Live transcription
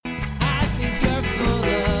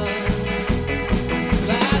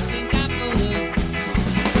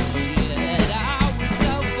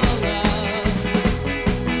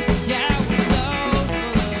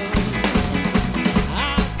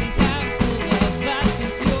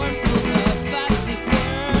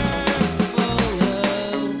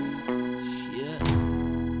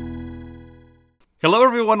Hello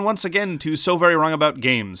everyone once again to So Very Wrong About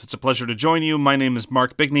Games. It's a pleasure to join you. My name is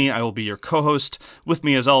Mark Bigney. I will be your co-host. With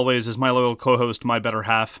me as always is my loyal co-host, my better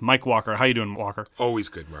half, Mike Walker. How you doing, Walker? Always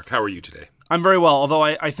good, Mark. How are you today? I'm very well, although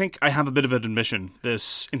I think I have a bit of an admission,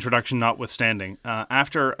 this introduction notwithstanding.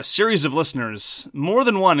 After a series of listeners, more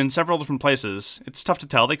than one in several different places, it's tough to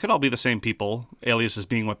tell. They could all be the same people, aliases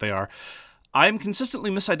being what they are. I'm consistently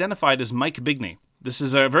misidentified as Mike Bigney. This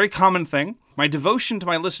is a very common thing. My devotion to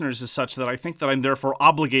my listeners is such that I think that I'm therefore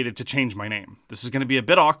obligated to change my name. This is going to be a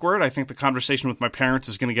bit awkward. I think the conversation with my parents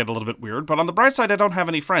is going to get a little bit weird. But on the bright side, I don't have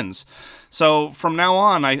any friends. So from now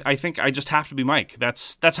on, I think I just have to be Mike.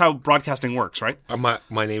 That's how broadcasting works, right?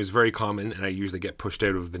 My name is very common, and I usually get pushed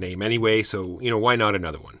out of the name anyway. So, why not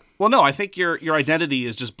another one? Well, no, I think your identity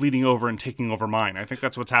is just bleeding over and taking over mine. I think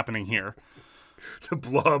that's what's happening here. The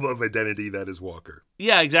blob of identity that is Walker.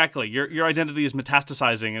 Yeah, exactly. Your identity is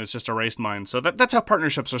metastasizing and it's just erased mine. So that's how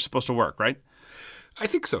partnerships are supposed to work, right? I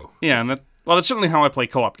think so. Yeah, and that's certainly how I play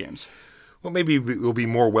co-op games. Well, maybe we'll be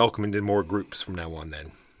more welcomed in more groups from now on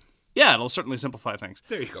then. Yeah, it'll certainly simplify things.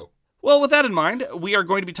 There you go. Well, with that in mind, we are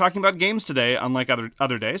going to be talking about games today, unlike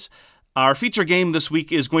other days. Our feature game this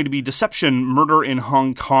week is going to be Deception: Murder in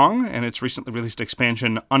Hong Kong, and its recently released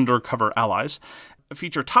expansion, Undercover Allies. A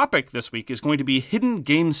feature topic this week is going to be hidden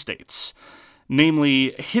game states,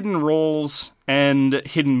 namely hidden roles and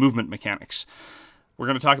hidden movement mechanics. We're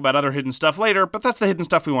going to talk about other hidden stuff later, but that's the hidden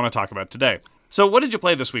stuff we want to talk about today. So what did you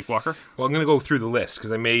play this week, Walker? Well, I'm going to go through the list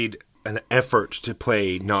because I made an effort to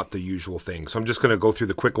play not the usual thing. So I'm just going to go through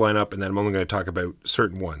the quick lineup, and then I'm only going to talk about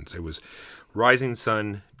certain ones. It was Rising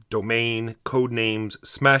Sun, Domain, Codenames,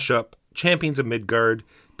 Smash Up, Champions of Midgard,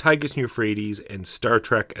 Tigris and Euphrates, and Star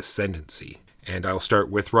Trek Ascendancy. And I'll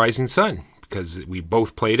start with Rising Sun, because we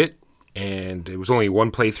both played it, and it was only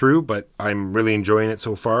one playthrough, but I'm really enjoying it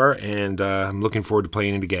so far, and I'm looking forward to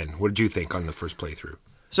playing it again. What did you think on the first playthrough?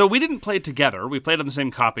 So we didn't play it together. We played on the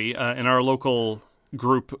same copy. In our local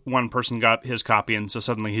group, one person got his copy, and so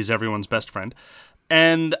suddenly he's everyone's best friend.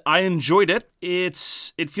 And I enjoyed it.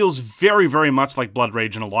 It feels very, very much like Blood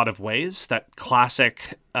Rage in a lot of ways. That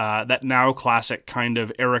classic, that now classic kind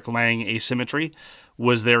of Eric Lang asymmetry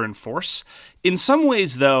was there in force. In some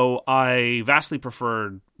ways, though, I vastly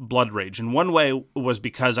preferred Blood Rage. And one way was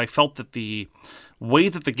because I felt that the way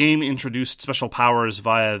that the game introduced special powers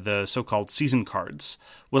via the so-called season cards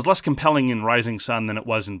was less compelling in Rising Sun than it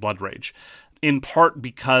was in Blood Rage. In part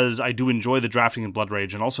because I do enjoy the drafting in Blood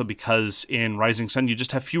Rage, and also because in Rising Sun you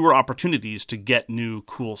just have fewer opportunities to get new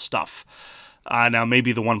cool stuff. Now,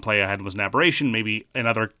 maybe the one play I had was an aberration, maybe in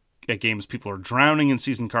other games people are drowning in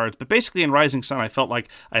season cards, but basically in Rising Sun I felt like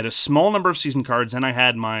I had a small number of season cards and I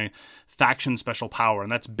had my faction special power,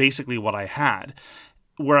 and that's basically what I had.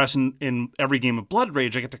 Whereas in every game of Blood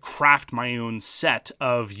Rage I get to craft my own set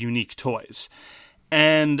of unique toys.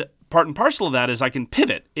 And part and parcel of that is I can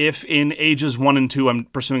pivot. If in ages 1 and 2 I'm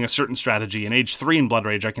pursuing a certain strategy, in age 3 in Blood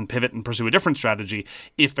Rage I can pivot and pursue a different strategy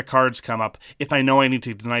if the cards come up, if I know I need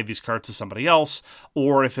to deny these cards to somebody else,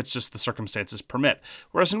 or if it's just the circumstances permit.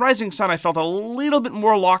 Whereas in Rising Sun I felt a little bit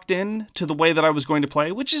more locked in to the way that I was going to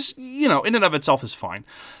play, which is, in and of itself is fine.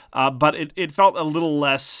 But it felt a little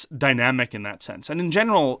less dynamic in that sense. And in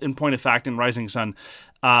general, in point of fact, in Rising Sun,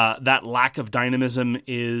 that lack of dynamism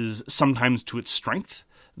is sometimes to its strength.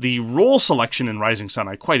 The role selection in Rising Sun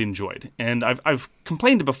I quite enjoyed, and I've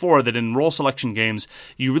complained before that in role selection games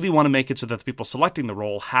you really want to make it so that the people selecting the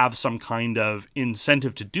role have some kind of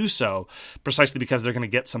incentive to do so, precisely because they're going to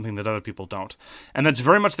get something that other people don't. And that's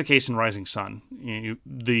very much the case in Rising Sun.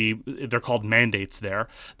 They're called mandates there.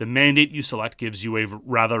 The mandate you select gives you a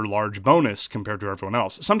rather large bonus compared to everyone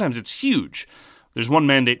else. Sometimes it's huge. There's one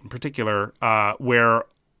mandate in particular where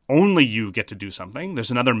only you get to do something.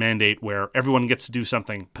 There's another mandate where everyone gets to do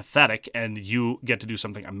something pathetic and you get to do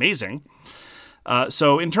something amazing.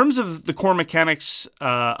 So in terms of the core mechanics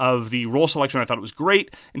of the role selection, I thought it was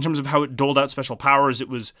great. In terms of how it doled out special powers, it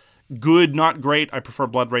was good, not great. I prefer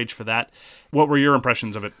Blood Rage for that. What were your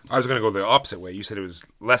impressions of it? I was going to go the opposite way. You said it was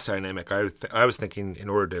less dynamic. I was thinking in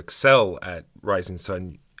order to excel at Rising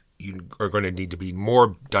Sun, you are going to need to be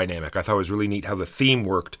more dynamic. I thought it was really neat how the theme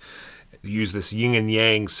worked. Use this yin and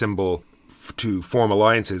yang symbol to form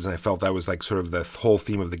alliances, and I felt that was like sort of the whole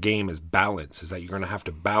theme of the game is balance, is that you're going to have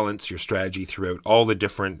to balance your strategy throughout all the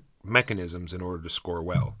different mechanisms in order to score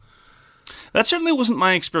well. That certainly wasn't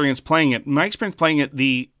my experience playing it. My experience playing it,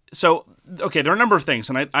 there are a number of things,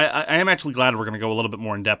 and I am actually glad we're going to go a little bit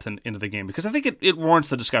more in depth into the game, because I think it warrants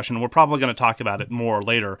the discussion, and we're probably going to talk about it more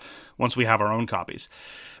later once we have our own copies.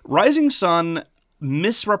 Rising Sun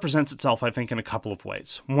misrepresents itself, I think, in a couple of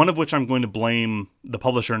ways. One of which I'm going to blame the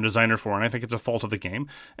publisher and designer for, and I think it's a fault of the game,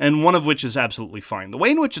 and one of which is absolutely fine. The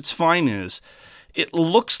way in which it's fine is it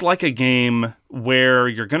looks like a game where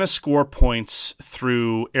you're going to score points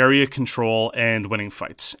through area control and winning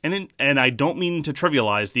fights. And I don't mean to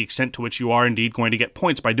trivialize the extent to which you are indeed going to get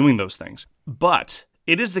points by doing those things. But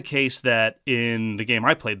it is the case that in the game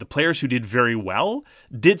I played, the players who did very well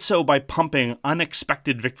did so by pumping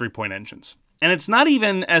unexpected victory point engines. And it's not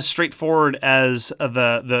even as straightforward as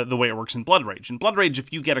the way it works in Blood Rage. In Blood Rage,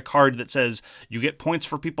 if you get a card that says you get points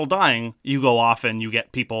for people dying, you go off and you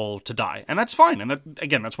get people to die. And that's fine. And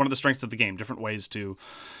that's one of the strengths of the game, different ways to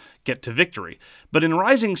get to victory. But in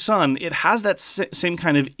Rising Sun, it has that same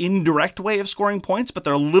kind of indirect way of scoring points, but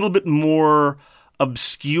they're a little bit more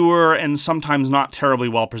obscure and sometimes not terribly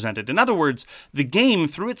well presented. In other words, the game,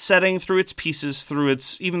 through its setting, through its pieces,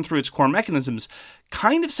 even through its core mechanisms,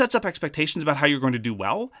 kind of sets up expectations about how you're going to do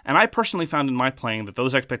well. And I personally found in my playing that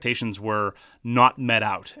those expectations were not met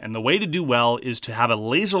out. And the way to do well is to have a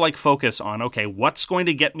laser-like focus on, okay, what's going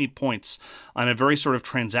to get me points on a very sort of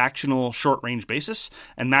transactional, short-range basis,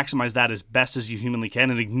 and maximize that as best as you humanly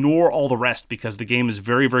can, and ignore all the rest, because the game is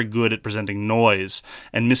very, very good at presenting noise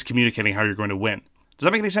and miscommunicating how you're going to win. Does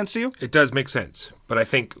that make any sense to you? It does make sense. But I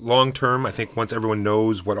think long term, once everyone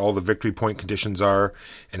knows what all the victory point conditions are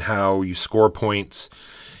and how you score points,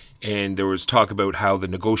 and there was talk about how the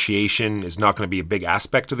negotiation is not going to be a big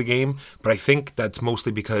aspect of the game, but I think that's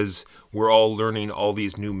mostly because we're all learning all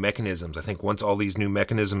these new mechanisms. I think once all these new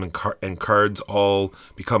mechanisms and cards all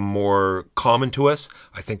become more common to us,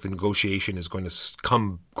 I think the negotiation is going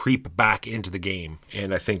to creep back into the game.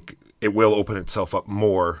 And I think it will open itself up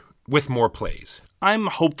more with more plays. I'm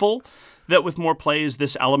hopeful that with more plays,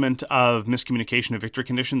 this element of miscommunication of victory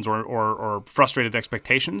conditions or frustrated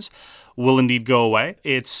expectations will indeed go away.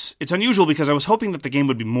 It's unusual because I was hoping that the game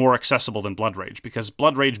would be more accessible than Blood Rage, because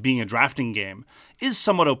Blood Rage, being a drafting game, is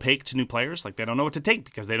somewhat opaque to new players. Like, they don't know what to take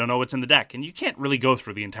because they don't know what's in the deck, and you can't really go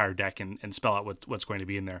through the entire deck and spell out what's going to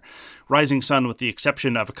be in there. Rising Sun, with the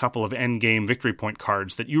exception of a couple of endgame victory point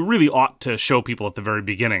cards that you really ought to show people at the very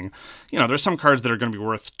beginning, there's some cards that are going to be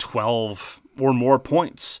worth 12 or more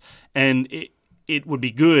points, and it would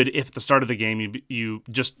be good if at the start of the game you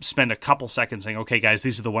just spend a couple seconds saying, okay, guys,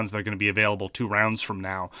 these are the ones that are going to be available 2 rounds from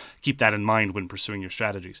now. Keep that in mind when pursuing your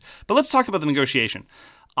strategies. But let's talk about the negotiation.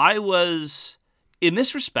 In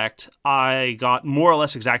this respect, I got more or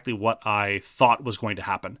less exactly what I thought was going to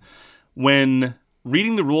happen. When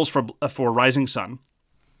reading the rules for Rising Sun,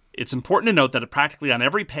 it's important to note that practically on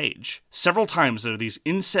every page, several times there are these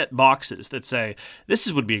inset boxes that say,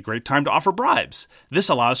 this would be a great time to offer bribes. This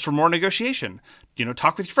allows for more negotiation.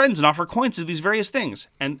 Talk with your friends and offer coins to these various things.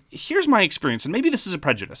 And here's my experience, and maybe this is a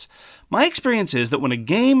prejudice. My experience is that when a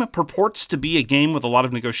game purports to be a game with a lot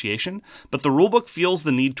of negotiation, but the rulebook feels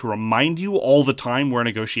the need to remind you all the time where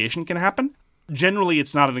negotiation can happen, generally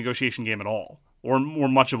it's not a negotiation game at all, or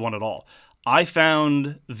much of one at all. I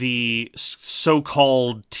found the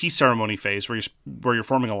so-called tea ceremony phase where you're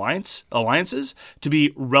forming alliances to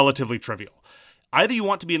be relatively trivial. Either you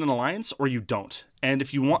want to be in an alliance or you don't. And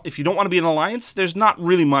if you don't want to be in an alliance, there's not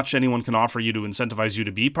really much anyone can offer you to incentivize you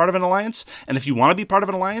to be part of an alliance. And if you want to be part of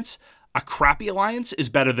an alliance, a crappy alliance is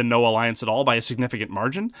better than no alliance at all by a significant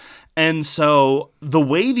margin. And so the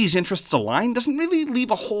way these interests align doesn't really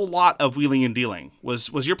leave a whole lot of wheeling and dealing. Was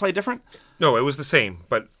your play different? No, it was the same,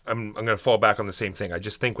 but I'm going to fall back on the same thing. I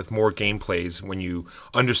just think with more gameplays, when you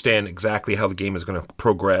understand exactly how the game is going to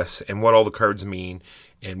progress and what all the cards mean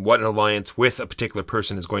and what an alliance with a particular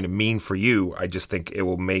person is going to mean for you, I just think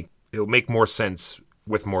it'll make more sense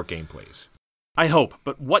with more gameplays. I hope,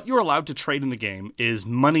 but what you're allowed to trade in the game is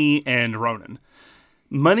money and Ronin.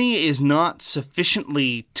 Money is not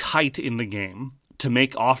sufficiently tight in the game to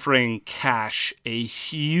make offering cash a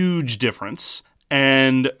huge difference,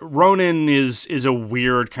 and Ronin is a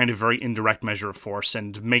weird kind of very indirect measure of force,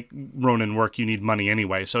 and to make Ronin work you need money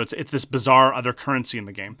anyway, so it's this bizarre other currency in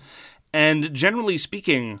the game. And generally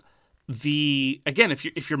speaking,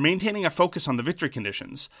 if you're maintaining a focus on the victory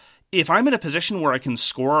conditions, if I'm in a position where I can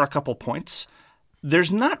score a couple points,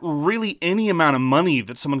 there's not really any amount of money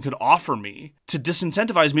that someone could offer me to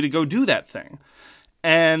disincentivize me to go do that thing.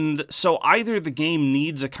 And so either the game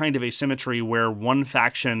needs a kind of asymmetry where one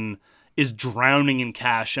faction is drowning in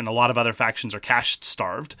cash and a lot of other factions are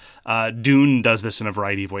cash-starved. Dune does this in a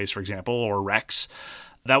variety of ways, for example, or Rex.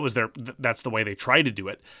 That's the way they try to do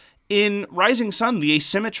it. In Rising Sun, the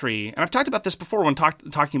asymmetry, and I've talked about this before when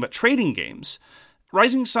talking about trading games,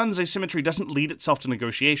 Rising Sun's asymmetry doesn't lead itself to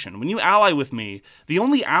negotiation. When you ally with me, the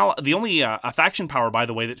only faction power, by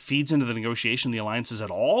the way, that feeds into the negotiation of the alliances at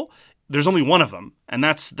all, there's only one of them, and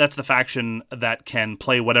that's the faction that can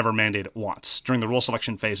play whatever mandate it wants. During the role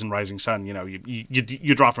selection phase in Rising Sun,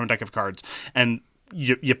 you draw from a deck of cards, and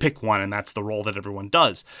you pick one, and that's the role that everyone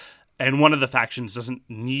does. And one of the factions doesn't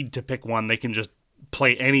need to pick one. They can just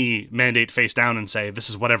play any mandate face down and say, this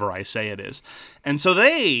is whatever I say it is. And so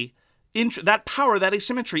that power, that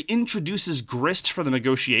asymmetry, introduces grist for the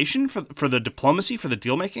negotiation, for the diplomacy, for the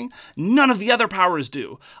deal-making. None of the other powers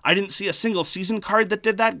do. I didn't see a single season card that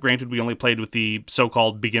did that. Granted, we only played with the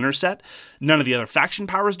so-called beginner set. None of the other faction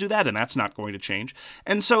powers do that, and that's not going to change.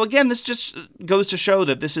 And so, again, this just goes to show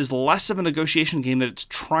that this is less of a negotiation game that it's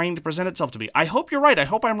trying to present itself to be. I hope you're right. I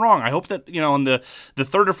hope I'm wrong. I hope that, in the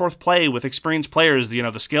third or fourth play with experienced players,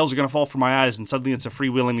 the scales are going to fall from my eyes, and suddenly it's a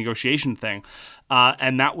freewheeling negotiation thing.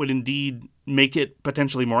 And that would indeed make it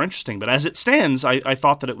potentially more interesting. But as it stands, I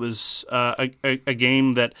thought that it was a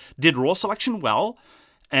game that did role selection well,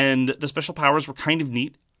 and the special powers were kind of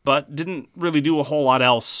neat, but didn't really do a whole lot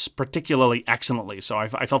else particularly excellently. So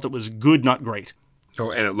I felt it was good, not great. Oh,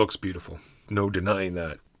 and it looks beautiful. No denying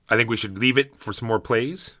that. I think we should leave it for some more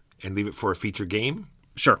plays and leave it for a feature game.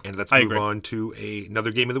 Sure. And let's move on to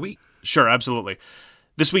another game of the week. Sure, absolutely.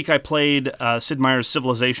 This week I played Sid Meier's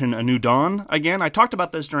Civilization: A New Dawn again. I talked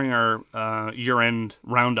about this during our year-end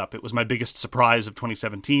roundup. It was my biggest surprise of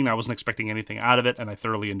 2017. I wasn't expecting anything out of it, and I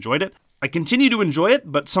thoroughly enjoyed it. I continue to enjoy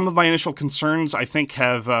it, but some of my initial concerns, I think,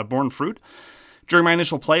 have borne fruit. During my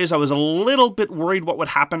initial plays, I was a little bit worried what would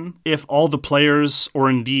happen if all the players, or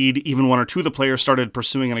indeed even one or two of the players, started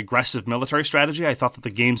pursuing an aggressive military strategy. I thought that the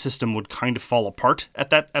game system would kind of fall apart at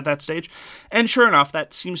that stage. And sure enough,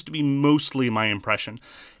 that seems to be mostly my impression.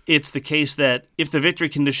 It's the case that if the victory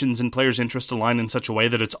conditions and players' interests align in such a way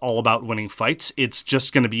that it's all about winning fights, it's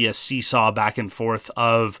just going to be a seesaw back and forth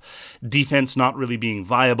of defense not really being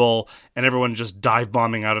viable and everyone just dive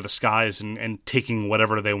bombing out of the skies and taking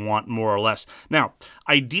whatever they want, more or less. Now,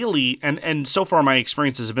 ideally, and so far my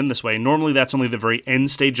experiences have been this way, normally that's only the very end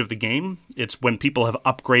stage of the game. It's when people have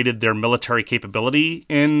upgraded their military capability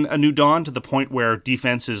in A New Dawn to the point where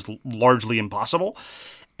defense is largely impossible.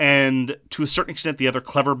 And to a certain extent, the other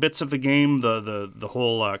clever bits of the game, the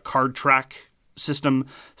whole card track system,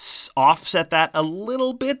 offset that a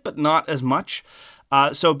little bit, but not as much.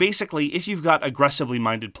 So basically, if you've got aggressively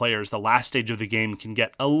minded players, the last stage of the game can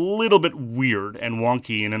get a little bit weird and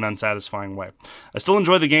wonky in an unsatisfying way. I still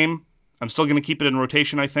enjoy the game. I'm still going to keep it in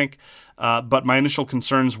rotation, I think. But my initial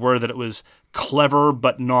concerns were that it was clever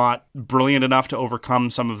but not brilliant enough to overcome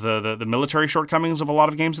some of the military shortcomings of a lot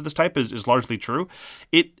of games of this type is largely true.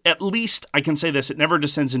 At least, I can say this, it never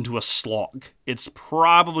descends into a slog. It's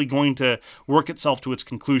probably going to work itself to its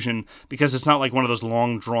conclusion because it's not like one of those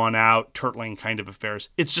long, drawn-out, turtling kind of affairs.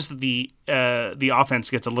 It's just that the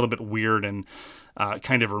offense gets a little bit weird and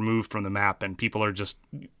kind of removed from the map, and people are just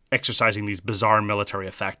exercising these bizarre military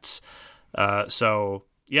effects. So,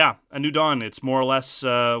 yeah, A New Dawn, it's more or less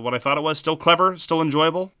what I thought it was. Still clever, still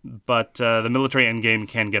enjoyable, but the military endgame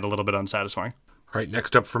can get a little bit unsatisfying. All right,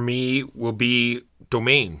 next up for me will be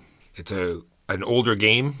Domain. It's an older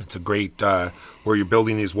game. It's a great where you're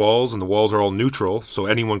building these walls, and the walls are all neutral, so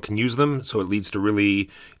anyone can use them. So it leads to really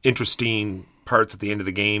interesting parts at the end of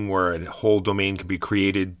the game where a whole domain can be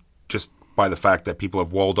created just by the fact that people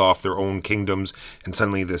have walled off their own kingdoms, and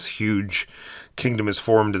suddenly this huge kingdom is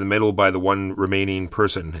formed in the middle by the one remaining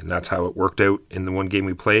person, and that's how it worked out in the one game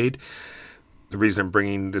we played. The reason I'm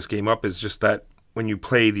bringing this game up is just that when you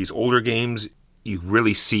play these older games, you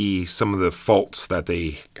really see some of the faults that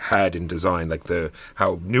they had in design, like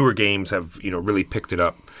how newer games have really picked it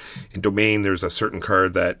up. In Domain, there's a certain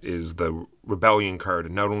card that is the Rebellion card,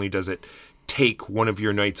 and not only does it take one of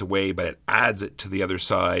your knights away, but it adds it to the other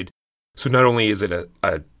side. So not only is it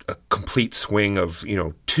a complete swing of,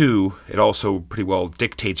 2, it also pretty well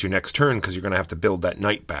dictates your next turn because you're going to have to build that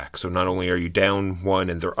knight back. So not only are you down 1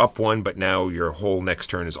 and they're up 1, but now your whole next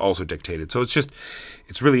turn is also dictated. So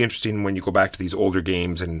it's really interesting when you go back to these older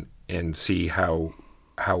games and see how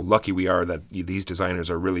lucky we are that these designers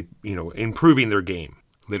are really, improving their game,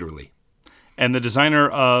 literally. And the designer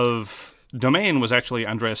of Domain was actually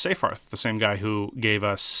Andreas Seyfarth, the same guy who gave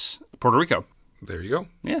us Puerto Rico. There you go.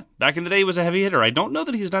 Yeah, back in the day he was a heavy hitter. I don't know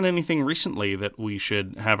that he's done anything recently that we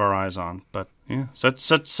should have our eyes on, but yeah,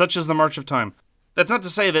 such is the march of time. That's not to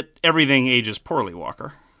say that everything ages poorly,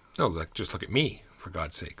 Walker. No, just look at me, for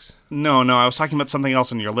God's sakes. No, I was talking about something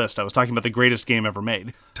else on your list. I was talking about the greatest game ever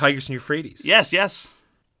made. Tigris and Euphrates. Yes.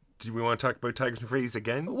 Do we want to talk about Tigris and Euphrates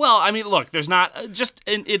again? Well, I mean, look, there's not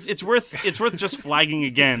it's worth just flagging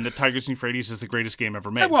again that Tigris and Euphrates is the greatest game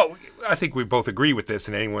ever made. Well, I think we both agree with this,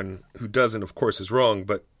 and anyone who doesn't, of course, is wrong.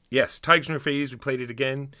 But yes, Tigris and Euphrates, we played it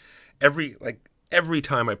again. every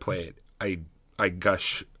time I play it, I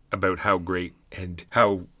gush about how great and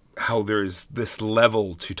how there's this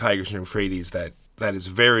level to Tigris and Euphrates that is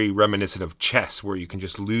very reminiscent of chess, where you can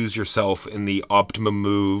just lose yourself in the optimum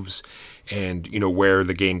moves and, where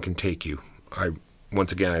the game can take you. I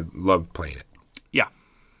love playing it. Yeah,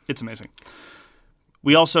 it's amazing.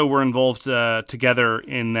 We also were involved together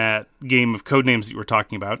in that game of Codenames that you were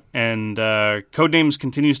talking about, and Codenames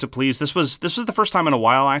continues to please. This was the first time in a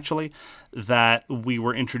while, actually, that we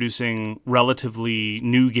were introducing relatively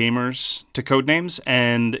new gamers to Codenames,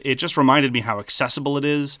 and it just reminded me how accessible it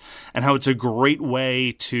is and how it's a great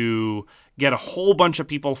way to get a whole bunch of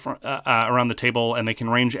people around the table, and they can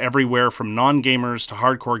range everywhere from non-gamers to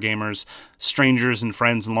hardcore gamers, strangers and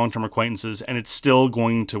friends and long-term acquaintances, and it's still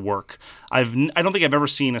going to work. I don't think I've ever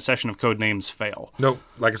seen a session of Codenames fail. No,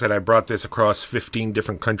 like I said, I brought this across 15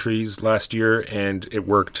 different countries last year, and it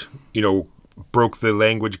worked. Broke the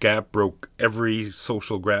language gap, broke every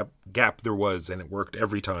social gap there was, and it worked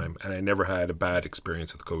every time, and I never had a bad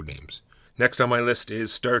experience with Codenames. Next on my list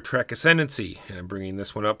is Star Trek Ascendancy, and I'm bringing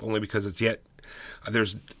this one up only because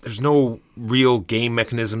there's no real game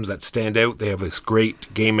mechanisms that stand out. They have this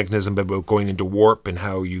great game mechanism about going into warp and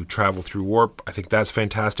how you travel through warp. I think that's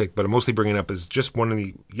fantastic, but I'm mostly bringing it up as just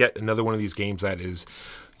yet another one of these games that is,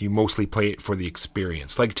 you mostly play it for the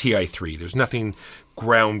experience, like TI3. There's nothing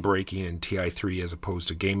groundbreaking in TI3 as opposed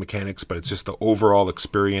to game mechanics, but it's just the overall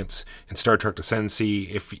experience. In Star Trek Ascendancy,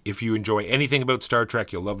 if you enjoy anything about Star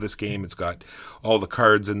Trek, you'll love this game. It's got all the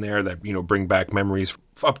cards in there that bring back memories.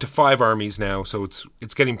 Up to 5 armies now, so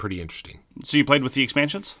it's getting pretty interesting. So you played with the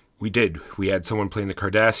expansions? We did. We had someone playing the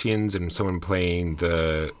Cardassians and someone playing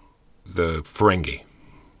the Ferengi.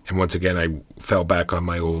 And once again, I fell back on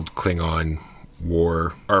my old Klingon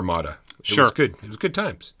War Armada. It was good. It was good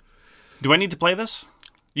times. Do I need to play this?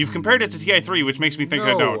 You've compared it to TI3, which makes me think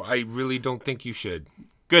I don't. No, I really don't think you should.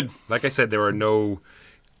 Good. Like I said, there are no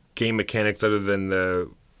game mechanics other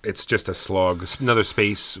than it's just a slog, another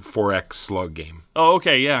space 4X slog game. Oh,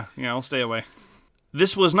 okay, yeah, I'll stay away.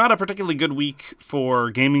 This was not a particularly good week for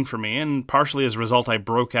gaming for me, and partially as a result, I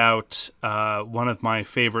broke out one of my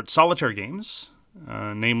favorite solitaire games,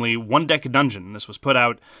 namely One Deck Dungeon. This was put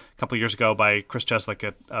out a couple of years ago by Chris Cheslick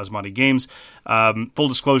at Asmati Games. Full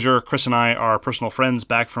disclosure, Chris and I are personal friends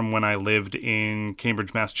back from when I lived in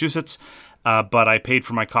Cambridge, Massachusetts, but I paid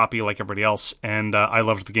for my copy like everybody else, and I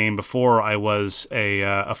loved the game before I was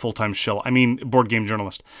a full-time board game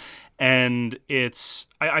journalist. And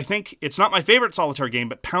I think it's not my favorite solitaire game,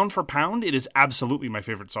 but pound for pound, it is absolutely my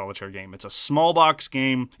favorite solitaire game. It's a small box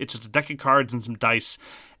game. It's just a deck of cards and some dice.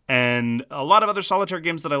 And a lot of other solitaire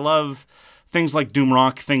games that I love, things like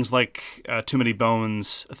Doomrock, things like Too Many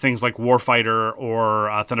Bones, things like Warfighter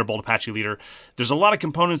or Thunderbolt Apache Leader. There's a lot of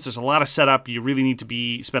components. There's a lot of setup. You really need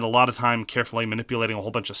to spend a lot of time carefully manipulating a whole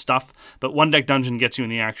bunch of stuff. But One Deck Dungeon gets you in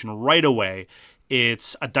the action right away.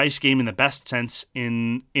 It's a dice game in the best sense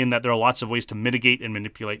in that there are lots of ways to mitigate and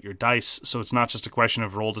manipulate your dice. So it's not just a question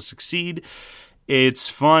of roll to succeed. It's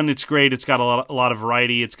fun. It's great. It's got a lot of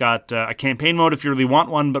variety. It's got a campaign mode if you really want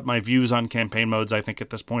one, but my views on campaign modes, I think, at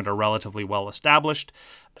this point are relatively well established.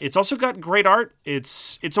 It's also got great art.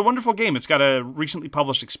 It's a wonderful game. It's got a recently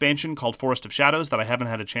published expansion called Forest of Shadows that I haven't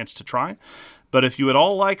had a chance to try. But if you at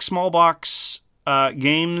all like small box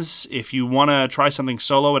games, if you want to try something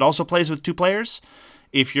solo, it also plays with 2 players.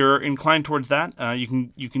 If you're inclined towards that, you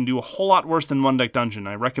can do a whole lot worse than One Deck Dungeon.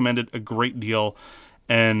 I recommend it a great deal.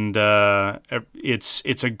 And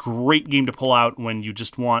it's a great game to pull out when you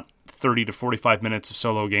just want 30 to 45 minutes of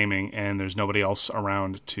solo gaming and there's nobody else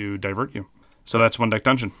around to divert you. So that's One Deck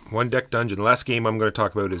Dungeon. One Deck Dungeon. The last game I'm going to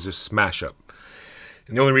talk about is just Smash Up.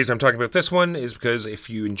 And the only reason I'm talking about this one is because if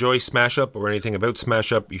you enjoy Smash Up or anything about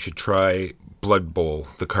Smash Up, you should try Blood Bowl,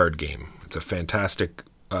 the card game. It's a fantastic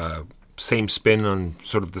same spin on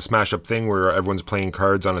sort of the Smash Up thing where everyone's playing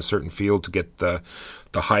cards on a certain field to get the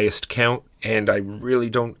highest count. And I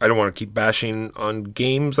don't want to keep bashing on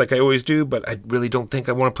games like I always do, but I really don't think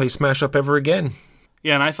I want to play Smash Up ever again.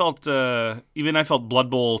 Yeah, and I felt Blood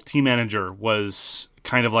Bowl Team Manager was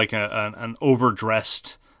kind of like an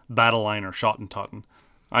overdressed battle line or shot and totten.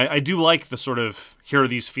 I do like the sort of, here are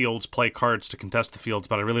these fields, play cards to contest the fields,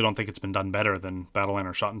 but I really don't think it's been done better than Battle Line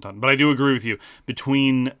or Shot and Ton. But I do agree with you.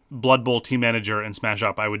 Between Blood Bowl Team Manager and Smash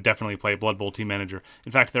Up, I would definitely play Blood Bowl Team Manager.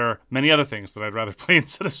 In fact, there are many other things that I'd rather play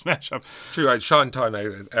instead of Smash Up. True, Shot and Ton,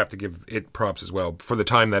 I have to give it props as well. For the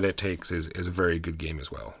time that it takes is a very good game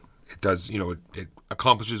as well. It does, it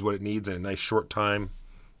accomplishes what it needs in a nice short time.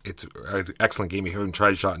 It's an excellent game. If you haven't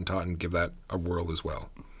tried Shot and Ton, give that a whirl as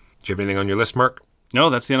well. Do you have anything on your list, Mark? No,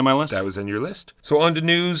 that's the end of my list. That was in your list. So on to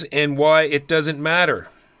news and why it doesn't matter.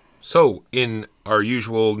 So, in our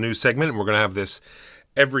usual news segment, and we're going to have this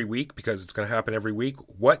every week because it's going to happen every week,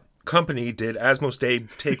 what company did Asmodee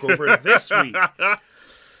take over this week?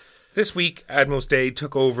 This week, Asmodee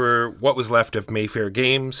took over what was left of Mayfair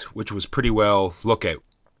Games, which was pretty well Lookout.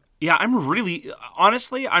 Yeah, I'm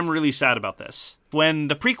really sad about this. When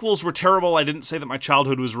the prequels were terrible, I didn't say that my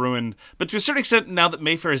childhood was ruined. But to a certain extent, now that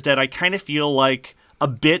Mayfair is dead, I kind of feel like a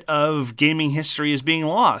bit of gaming history is being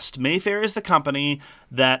lost. Mayfair is the company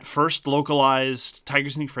that first localized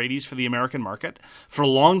Tigers and Euphrates for the American market. For a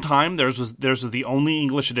long time, theirs was the only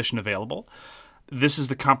English edition available. This is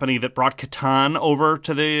the company that brought Catan over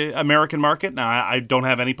to the American market. Now, I don't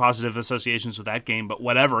have any positive associations with that game, but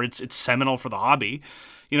whatever. It's seminal for the hobby.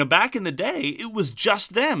 You know, back in the day, it was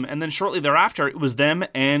just them. And then shortly thereafter, it was them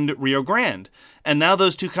and Rio Grande. And now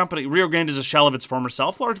those two companies, Rio Grande is a shell of its former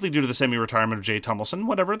self, largely due to the semi-retirement of Jay Tummelson.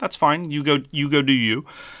 Whatever, that's fine. You go do you.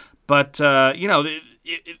 But,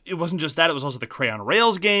 it wasn't just that. It was also the Crayon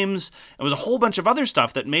Rails games. It was a whole bunch of other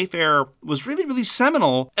stuff that Mayfair was really, really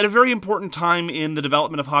seminal at a very important time in the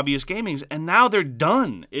development of hobbyist gaming. And now they're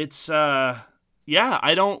done. It's, I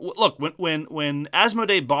don't... Look, when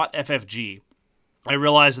Asmodee bought FFG... I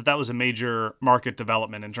realized that was a major market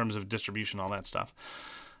development in terms of distribution, all that stuff.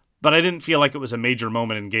 But I didn't feel like it was a major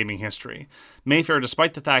moment in gaming history. Mayfair,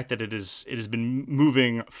 despite the fact that it has been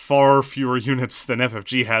moving far fewer units than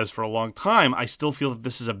FFG has for a long time, I still feel that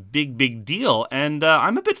this is a big, big deal, and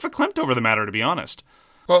I'm a bit verklempt over the matter, to be honest.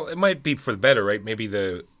 Well, it might be for the better, right? Maybe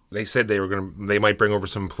they said they might bring over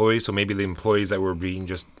some employees, so maybe the employees that were being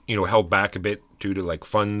just, held back a bit due to like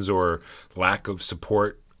funds or lack of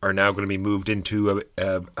support are now going to be moved into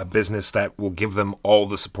a business that will give them all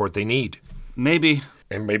the support they need. Maybe.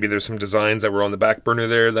 And maybe there's some designs that were on the back burner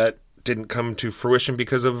there that didn't come to fruition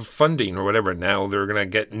because of funding or whatever. Now they're going to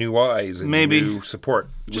get new eyes and new support.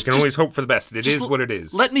 We can always hope for the best. It is what it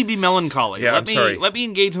is. Let me be melancholy. Yeah, I'm sorry. Let me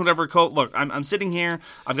engage in whatever code. Look, I'm sitting here.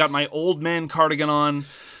 I've got my old man cardigan on.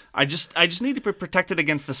 I just need to be protected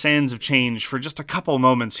against the sands of change for just a couple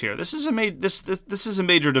moments here. This is a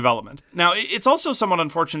major development. Now, it's also somewhat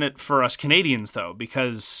unfortunate for us Canadians, though,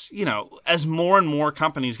 because, as more and more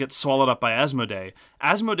companies get swallowed up by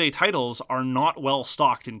Asmodee titles are not well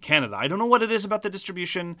stocked in Canada. I don't know what it is about the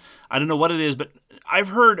distribution. I don't know what it is, but I've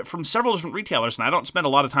heard from several different retailers, and I don't spend a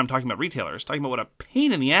lot of time talking about retailers, talking about what a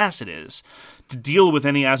pain in the ass it is to deal with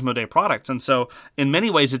any Asmodee products. And so, in many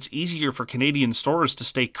ways, it's easier for Canadian stores to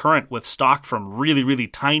stay current with stock from really, really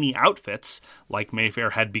tiny outfits, like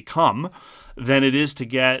Mayfair had become, than it is to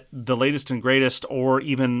get the latest and greatest or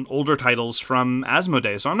even older titles from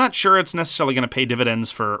Asmodee. So I'm not sure it's necessarily going to pay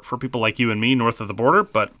dividends for people like you and me north of the border,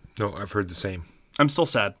 but... No, I've heard the same. I'm still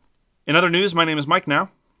sad. In other news, my name is Mike now.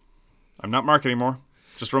 I'm not Mark anymore.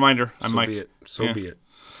 Just a reminder, I'm Mike. So be it.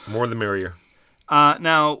 More the merrier.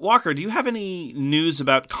 Now, Walker, do you have any news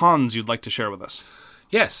about cons you'd like to share with us?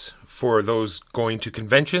 Yes. For those going to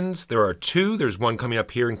conventions, there are two. There's one coming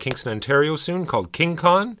up here in Kingston, Ontario soon called King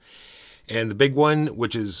Con. And the big one,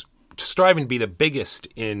 which is striving to be the biggest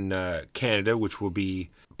in Canada, which will be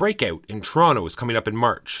Breakout in Toronto, is coming up in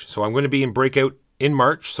March. So I'm going to be in Breakout in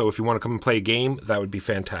March. So if you want to come and play a game, that would be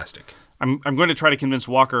fantastic. I'm going to try to convince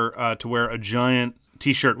Walker to wear a giant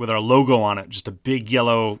T-shirt with our logo on it, just a big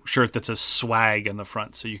yellow shirt that says swag in the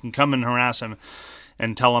front. So you can come and harass him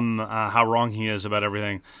and tell him how wrong he is about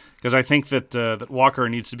everything. Because I think that Walker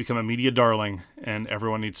needs to become a media darling, and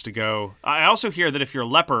everyone needs to go. I also hear that if you're a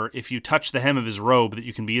leper, if you touch the hem of his robe, that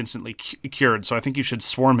you can be instantly cured. So I think you should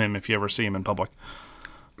swarm him if you ever see him in public.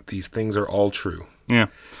 These things are all true. Yeah.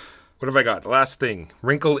 What have I got? Last thing,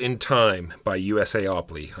 Wrinkle in Time by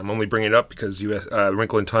USAopoly. I'm only bringing it up because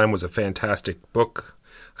Wrinkle in Time was a fantastic book.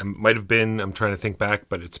 I'm trying to think back,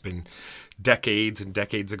 but it's been decades and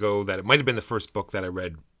decades ago that it might have been the first book that I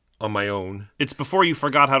read on my own. It's before you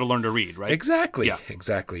forgot how to learn to read, right? Exactly. Yeah.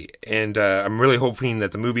 Exactly. And I'm really hoping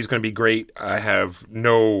that the movie's going to be great. I have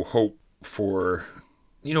no hope for...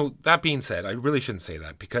 that being said, I really shouldn't say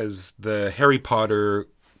that because the Harry Potter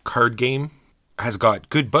card game has got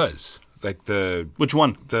good buzz. Like Which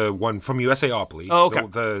one? The one from USAopoly. Oh, okay.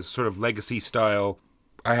 The sort of legacy style.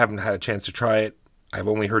 I haven't had a chance to try it. I've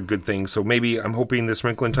only heard good things. So maybe I'm hoping this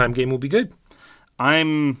Wrinkle in Time game will be good.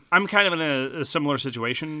 I'm kind of in a similar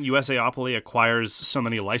situation. USAopoly acquires so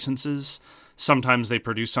many licenses. Sometimes they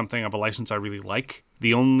produce something of a license I really like.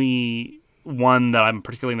 The only one that I'm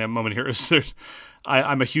particularly in that moment here is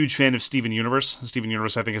I'm a huge fan of Steven Universe. Steven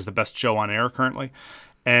Universe, I think, is the best show on air currently.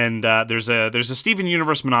 And there's a Steven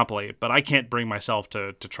Universe Monopoly, but I can't bring myself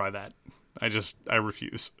to try that. I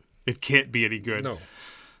refuse. It can't be any good. No.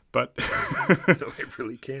 But no, it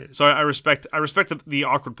really can't. So I respect the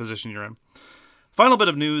awkward position you're in. Final bit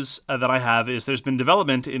of news that I have is there's been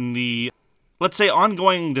development in the, let's say,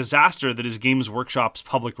 ongoing disaster that is Games Workshop's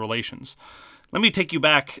public relations. Let me take you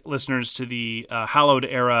back, listeners, to the hallowed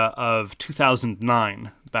era of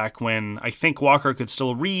 2009, back when I think Walker could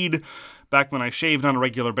still read, back when I shaved on a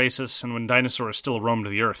regular basis, and when dinosaurs still roamed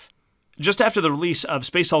the earth. Just after the release of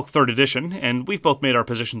Space Hulk 3rd Edition, and we've both made our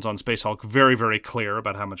positions on Space Hulk very, very clear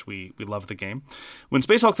about how much we love the game. When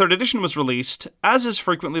Space Hulk 3rd Edition was released, as is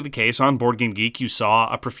frequently the case on Board Game Geek, you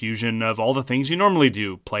saw a profusion of all the things you normally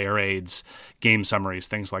do, player aids, game summaries,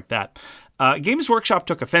 things like that. Games Workshop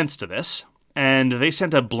took offense to this, and they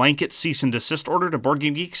sent a blanket cease and desist order to Board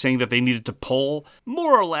Game Geek saying that they needed to pull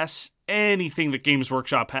more or less anything that Games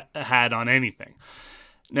Workshop had on anything.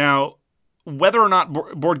 Now, whether or not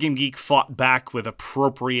Board Game Geek fought back with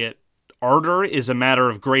appropriate ardor is a matter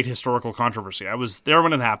of great historical controversy. I was there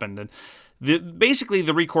when it happened, and basically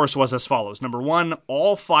the recourse was as follows. Number one,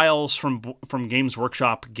 all files from Games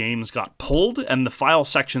Workshop games got pulled, and the file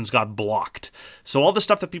sections got blocked. So all the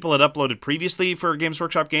stuff that people had uploaded previously for Games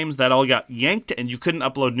Workshop games, that all got yanked, and you couldn't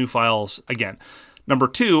upload new files again. Number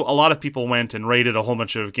two, a lot of people went and raided a whole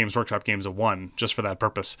bunch of Games Workshop games at one, just for that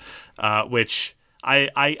purpose, which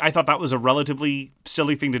I thought that was a relatively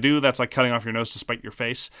silly thing to do. That's like cutting off your nose to spite your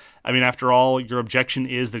face. I mean, after all, your objection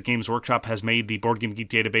is that Games Workshop has made the Board Game Geek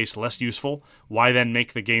database less useful. Why then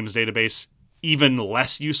make the games database even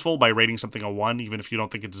less useful by rating something a 1, even if you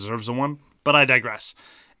don't think it deserves a 1? But I digress.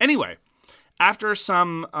 Anyway, after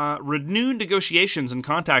some renewed negotiations and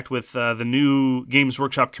contact with the new Games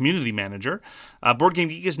Workshop community manager, Board Game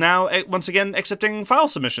Geek is now once again accepting file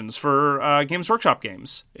submissions for Games Workshop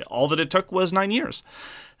games. All that it took was 9 years.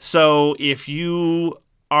 So if you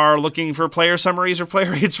are looking for player summaries or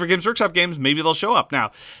player aids for Games Workshop games, maybe they'll show up.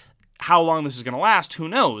 Now, how long this is going to last, who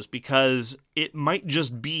knows? Because it might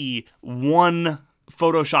just be one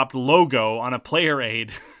photoshopped logo on a player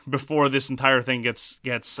aid before this entire thing gets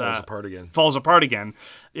falls apart again.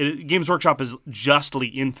 Games Workshop is justly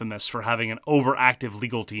infamous for having an overactive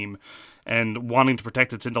legal team and wanting to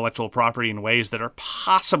protect its intellectual property in ways that are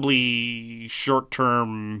possibly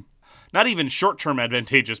short-term, not even short-term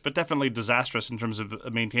advantageous, but definitely disastrous in terms of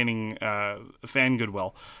maintaining fan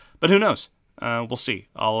goodwill. But who knows? We'll see.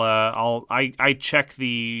 I check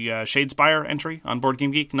the Shadespire entry on Board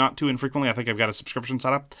Game Geek not too infrequently. I think I've got a subscription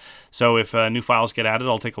set up. So if new files get added,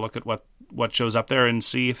 I'll take a look at what shows up there and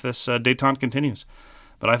see if this détente continues.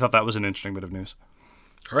 But I thought that was an interesting bit of news.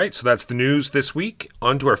 All right, so that's the news this week.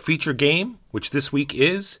 On to our feature game, which this week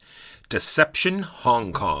is Deception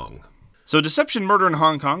Hong Kong. So Deception Murder in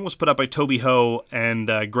Hong Kong was put up by Toby Ho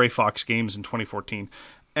and Grey Fox Games in 2014.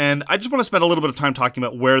 And I just want to spend a little bit of time talking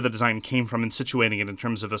about where the design came from and situating it in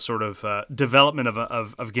terms of a sort of development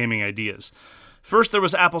of gaming ideas. First, there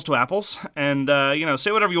was Apples to Apples, and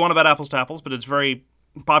say whatever you want about Apples to Apples, but it's very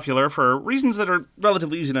popular for reasons that are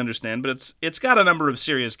relatively easy to understand, but it's got a number of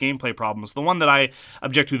serious gameplay problems. The one that I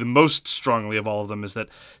object to the most strongly of all of them is that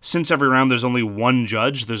since every round there's only one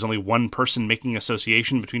judge, there's only one person making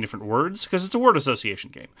association between different words, because it's a word association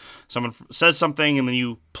game. Someone says something and then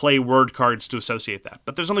you play word cards to associate that.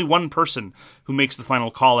 But there's only one person who makes the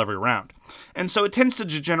final call every round. And so it tends to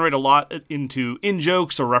degenerate a lot into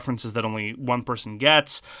in-jokes or references that only one person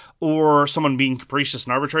gets, or someone being capricious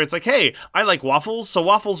and arbitrary. It's like, hey, I like waffles, so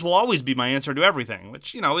waffles will always be my answer to everything,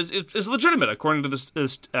 which, is legitimate according to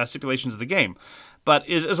the stipulations of the game, but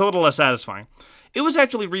is a little less satisfying. It was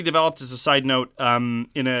actually redeveloped, as a side note,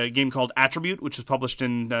 in a game called Attribute, which was published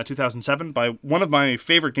in 2007 by one of my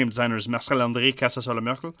favorite game designers, Marcel-André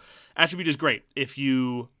Casasola-Merkel. Attribute is great. If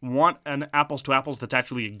you want an apples to apples that's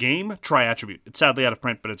actually a game, try Attribute. It's sadly out of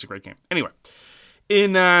print, but it's a great game. Anyway,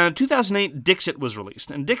 in 2008, Dixit was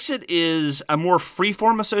released. And Dixit is a more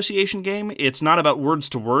freeform association game. It's not about words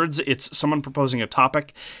to words. It's someone proposing a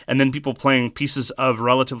topic and then people playing pieces of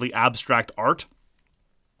relatively abstract art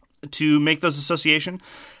to make those association.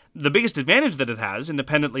 The biggest advantage that it has,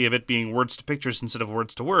 independently of it being words to pictures instead of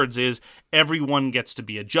words to words, is everyone gets to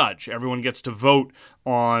be a judge. Everyone gets to vote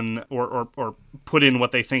on or put in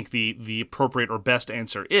what they think the appropriate or best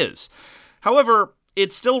answer is. However,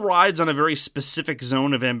 it still rides on a very specific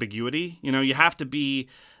zone of ambiguity. You have to be...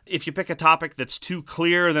 If you pick a topic that's too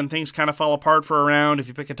clear, then things kind of fall apart for a round. If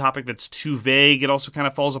you pick a topic that's too vague, it also kind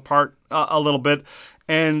of falls apart a little bit.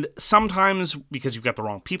 And sometimes, because you've got the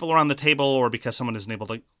wrong people around the table, or because someone isn't able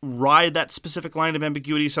to ride that specific line of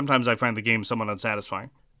ambiguity, sometimes I find the game somewhat unsatisfying.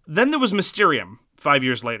 Then there was Mysterium, 5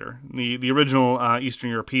 years later, the original Eastern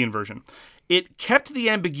European version. It kept the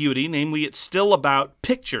ambiguity, namely it's still about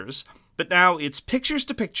pictures, but now it's pictures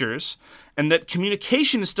to pictures, and that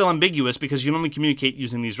communication is still ambiguous because you can only communicate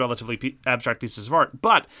using these relatively abstract pieces of art.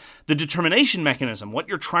 But the determination mechanism, what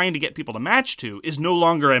you're trying to get people to match to, is no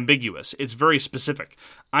longer ambiguous. It's very specific.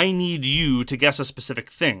 I need you to guess a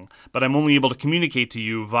specific thing, but I'm only able to communicate to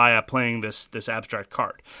you via playing this abstract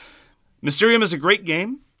card. Mysterium is a great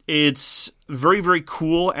game. It's very, very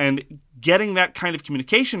cool, and getting that kind of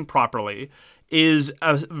communication properly is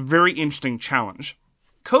a very interesting challenge.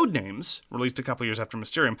 Codenames, released a couple years after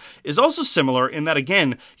Mysterium, is also similar in that,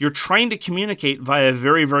 again, you're trying to communicate via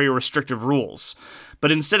very, very restrictive rules.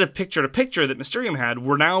 But instead of picture-to-picture that Mysterium had,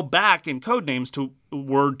 we're now back in Codenames to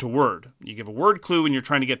word. You give a word clue and you're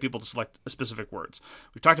trying to get people to select specific words.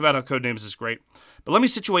 We've talked about how Codenames is great. But let me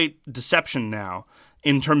situate Deception now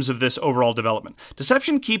in terms of this overall development.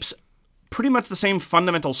 Deception keeps pretty much the same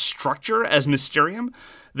fundamental structure as Mysterium.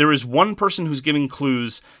 There is one person who's giving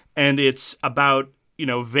clues, and it's about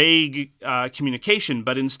vague communication,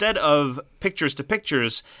 but instead of pictures to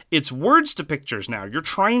pictures, it's words to pictures now. You're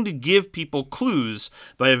trying to give people clues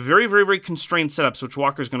by a very, very, very constrained setups, which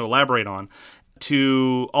Walker's going to elaborate on,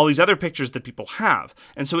 to all these other pictures that people have.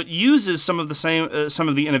 And so it uses some of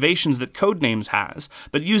the innovations that Codenames has,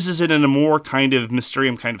 but uses it in a more kind of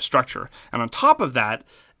Mysterium kind of structure. And on top of that,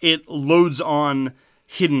 it loads on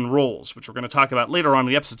hidden roles, which we're going to talk about later on in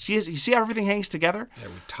the episode. You see how everything hangs together? Yeah,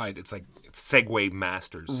 we tied. It's like Segway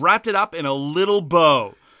Masters. Wrapped it up in a little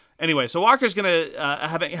bow. Anyway, so Walker's going to,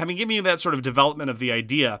 having given you that sort of development of the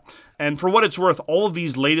idea, and for what it's worth, all of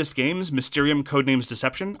these latest games, Mysterium, Codenames,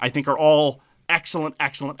 Deception, I think are all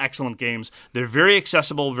excellent games. They're very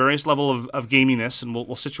accessible, various level of gaminess, and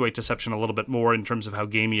we'll situate Deception a little bit more in terms of how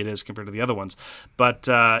gamey it is compared to the other ones. But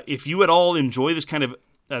if you at all enjoy this kind of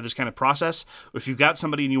process, or if you've got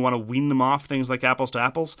somebody and you want to wean them off things like apples to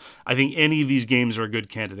apples, I think any of these games are a good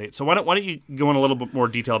candidate. So why don't you go in a little bit more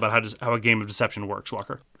detail about how a game of Deception works,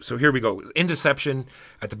 Walker? So here we go. In Deception,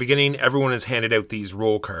 at the beginning, everyone is handed out these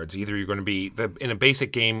role cards. Either you're going to be, in a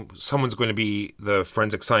basic game, someone's going to be the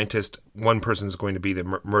forensic scientist, one person's going to be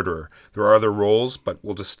the murderer. There are other roles, but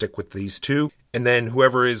we'll just stick with these two. And then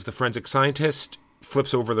whoever is the forensic scientist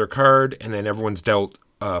flips over their card, and then everyone's dealt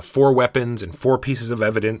 4 weapons and 4 pieces of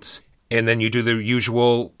evidence, and then you do the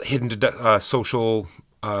usual hidden social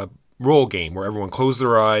role game where everyone closes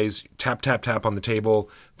their eyes, tap, tap, tap on the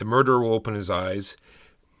table, the murderer will open his eyes,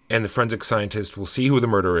 and the forensic scientist will see who the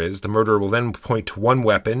murderer is. The murderer will then point to one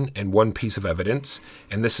weapon and one piece of evidence,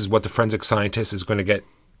 and this is what the forensic scientist is going to get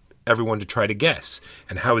everyone to try to guess.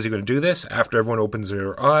 And how is he going to do this? After everyone opens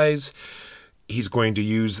their eyes, he's going to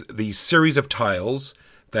use these series of tiles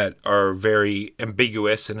that are very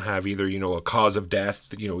ambiguous and have either, a cause of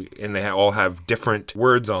death, and they all have different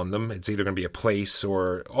words on them. It's either going to be a place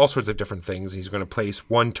or all sorts of different things. He's going to place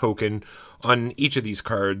one token on each of these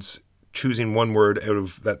cards, choosing one word out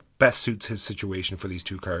of that best suits his situation for these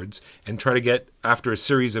 2 cards, and try to get, after a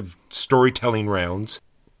series of storytelling rounds,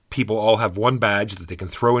 people all have one badge that they can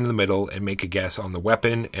throw into the middle and make a guess on the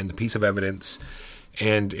weapon and the piece of evidence.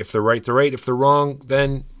 And if they're right, they're right. If they're wrong,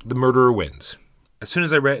 then the murderer wins. As soon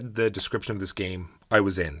as I read the description of this game, I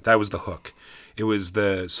was in. That was the hook. It was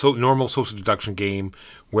the normal social deduction game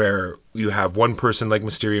where you have one person like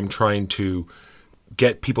Mysterium trying to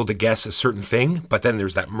get people to guess a certain thing, but then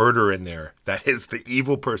there's that murderer in there that is the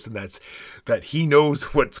evil person that he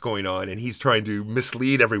knows what's going on and he's trying to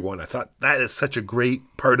mislead everyone. I thought that is such a great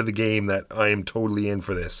part of the game that I am totally in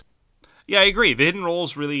for this. Yeah, I agree. The hidden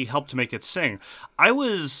roles really help to make it sing. I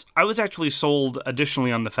was actually sold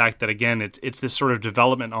additionally on the fact that, again, it's this sort of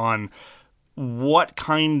development on what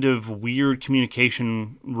kind of weird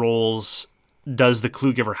communication roles does the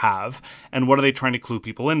clue giver have, and what are they trying to clue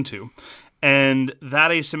people into. And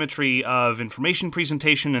that asymmetry of information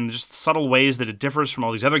presentation and just subtle ways that it differs from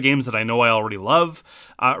all these other games that I know I already love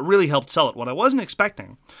really helped sell it. What I wasn't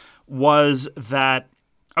expecting was that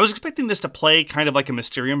I was expecting this to play kind of like a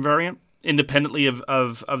Mysterium variant, independently of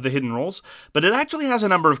the hidden roles, but it actually has a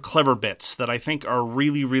number of clever bits that I think are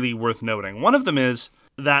really, really worth noting. One of them is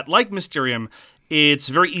that, like Mysterium, it's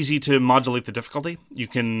very easy to modulate the difficulty.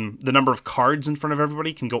 The number of cards in front of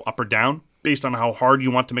everybody can go up or down based on how hard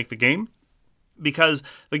you want to make the game, because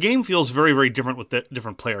the game feels very, very different with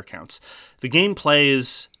different player counts. The game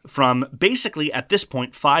plays from basically, at this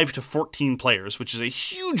point, 5 to 14 players, which is a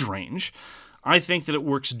huge range. I think that it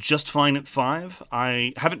works just fine at 5.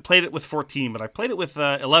 I haven't played it with 14, but I played it with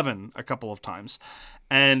 11 a couple of times.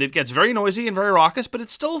 And it gets very noisy and very raucous, but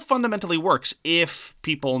it still fundamentally works if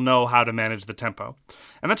people know how to manage the tempo.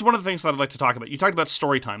 And that's one of the things that I'd like to talk about. You talked about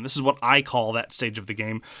story time. This is what I call that stage of the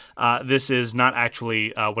game. This is not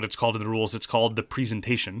actually what it's called in the rules. It's called the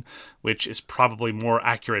presentation, which is probably more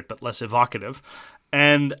accurate but less evocative.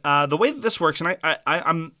 And the way that this works, and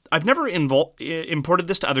I've never imported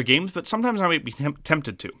this to other games, but sometimes I might be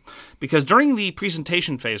tempted to. Because during the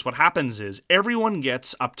presentation phase, what happens is everyone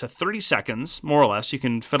gets up to 30 seconds, more or less, you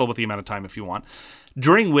can fiddle with the amount of time if you want,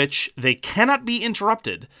 during which they cannot be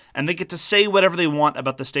interrupted, and they get to say whatever they want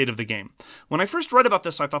about the state of the game. When I first read about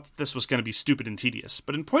this, I thought that this was going to be stupid and tedious,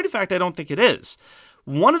 but in point of fact, I don't think it is.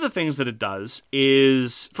 One of the things that it does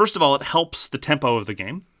is, first of all, it helps the tempo of the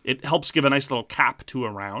game. It helps give a nice little cap to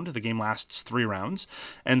a round. The game lasts 3 rounds.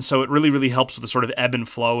 And so it really, really helps with the sort of ebb and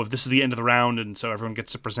flow of this is the end of the round, and so everyone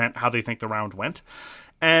gets to present how they think the round went.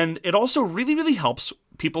 And it also really, really helps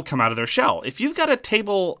people come out of their shell. If you've got a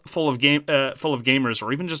table full of gamers,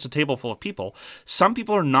 or even just a table full of people, some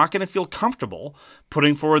people are not going to feel comfortable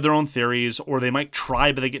putting forward their own theories, or they might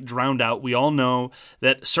try, but they get drowned out. We all know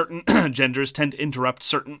that certain genders tend to interrupt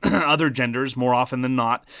certain other genders more often than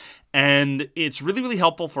not. And it's really, really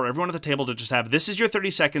helpful for everyone at the table to just have, this is your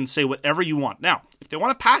 30 seconds, say whatever you want. Now, if they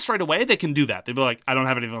want to pass right away, they can do that. They'd be like, I don't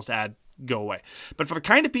have anything else to add, go away. But for the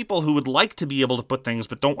kind of people who would like to be able to put things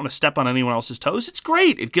but don't want to step on anyone else's toes, it's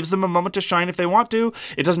great. It gives them a moment to shine if they want to.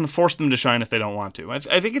 It doesn't force them to shine if they don't want to. I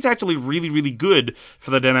think it's actually really, really good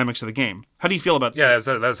for the dynamics of the game. How do you feel about that?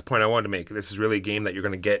 Yeah, that's the point I wanted to make. This is really a game that you're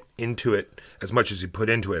going to get into it as much as you put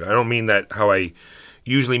into it. I don't mean that how I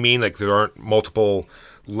usually mean, like there aren't multiple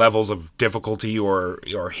levels of difficulty or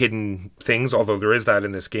hidden things, although there is that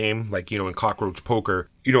in this game. Like, in Cockroach Poker,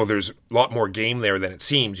 there's a lot more game there than it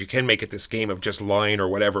seems. You can make it this game of just line or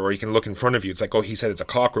whatever, or you can look in front of you. It's like, oh, he said it's a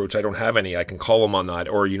cockroach, I don't have any, I can call him on that.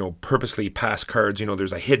 Or, purposely pass cards.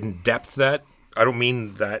 There's a hidden depth that I don't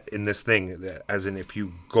mean that in this thing, as in if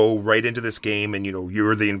you go right into this game and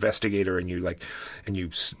you're the investigator and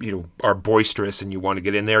you are boisterous and you want to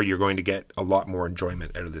get in there, you're going to get a lot more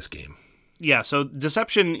enjoyment out of this game. Yeah, so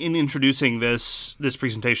Deception, in introducing this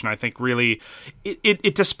presentation, I think really,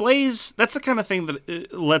 it displays, that's the kind of thing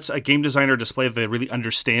that lets a game designer display that they really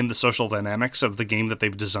understand the social dynamics of the game that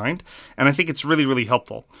they've designed, and I think it's really, really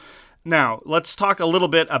helpful. Now, let's talk a little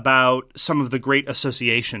bit about some of the great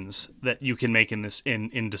associations that you can make in this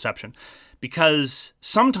in Deception, because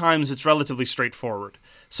sometimes it's relatively straightforward.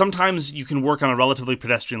 Sometimes you can work on a relatively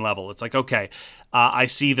pedestrian level. It's like, okay, I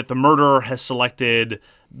see that the murderer has selected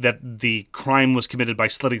that the crime was committed by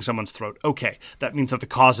slitting someone's throat. Okay, that means that the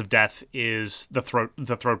cause of death is the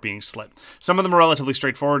throat being slit. Some of them are relatively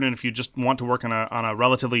straightforward, and if you just want to work on a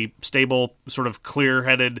relatively stable, sort of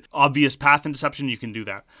clear-headed, obvious path in Deception, you can do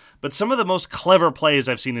that. But some of the most clever plays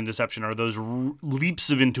I've seen in Deception are those leaps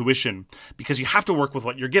of intuition, because you have to work with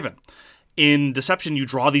what you're given. In Deception, you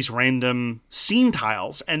draw these random scene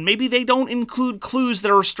tiles, and maybe they don't include clues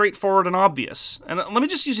that are straightforward and obvious. And let me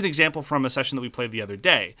just use an example from a session that we played the other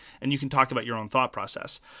day, and you can talk about your own thought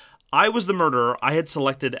process. I was the murderer. I had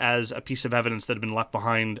selected as a piece of evidence that had been left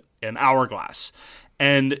behind an hourglass.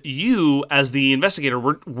 And you, as the investigator,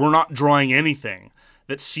 were not drawing anything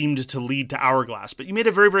that seemed to lead to hourglass. But you made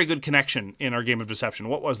a very, very good connection in our game of Deception.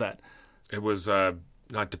 What was that? It was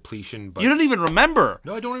not depletion, but... You don't even remember.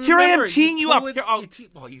 No, I don't even Here remember. I am teeing you up.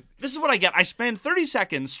 This is what I get. I spend 30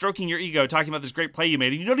 seconds stroking your ego, talking about this great play you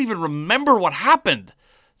made, and you don't even remember what happened.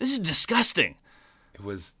 This is disgusting. It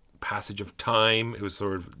was passage of time. It was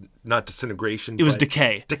sort of not disintegration. It was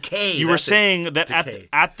decay. Decay. You were saying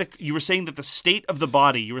that you were saying that the state of the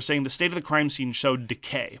body, you were saying the state of the crime scene showed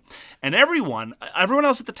decay, and everyone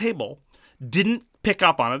else at the table didn't pick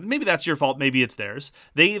up on it. Maybe that's your fault. Maybe it's theirs.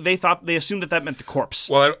 They assumed that meant the corpse.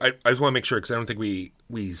 Well, I just want to make sure, because I don't think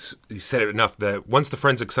we said it enough, that once the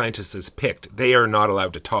forensic scientist is picked, they are not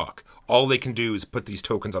allowed to talk. All they can do is put these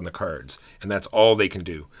tokens on the cards, and that's all they can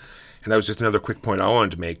do. And that was just another quick point I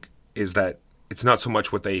wanted to make, is that it's not so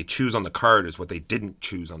much what they choose on the card as what they didn't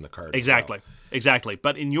choose on the card. Exactly.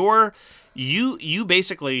 But in you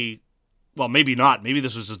basically... Well, maybe not. Maybe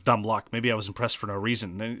this was just dumb luck. Maybe I was impressed for no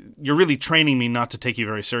reason. You're really training me not to take you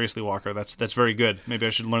very seriously, Walker. That's very good. Maybe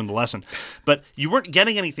I should learn the lesson. But you weren't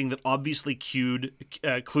getting anything that obviously clued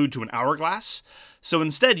to an hourglass. So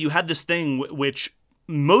instead, you had this thing which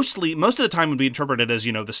most of the time would be interpreted as,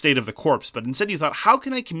 the state of the corpse. But instead you thought, how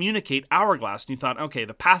can I communicate hourglass? And you thought, okay,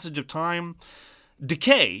 the passage of time...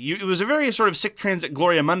 Decay. It was a very sort of sic transit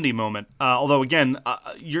Gloria Mundi moment. Although, again,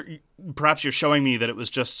 perhaps you're showing me that it was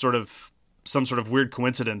just sort of some sort of weird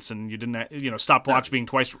coincidence and you didn't, stopwatch being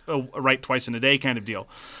right twice in a day kind of deal.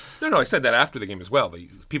 No, I said that after the game as well.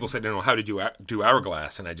 People said, how did you do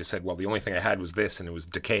Hourglass? And I just said, well, the only thing I had was this, and it was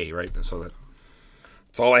Decay, right? And so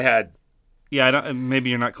that's all I had. Yeah, maybe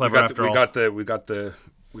you're not clever after all.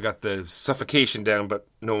 We got the suffocation down, but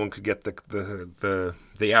no one could get the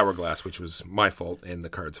Hourglass, which was my fault and the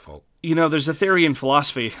card's fault. There's a theory in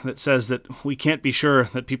philosophy that says that we can't be sure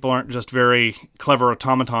that people aren't just very clever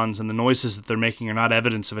automatons and the noises that they're making are not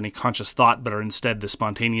evidence of any conscious thought, but are instead the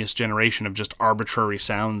spontaneous generation of just arbitrary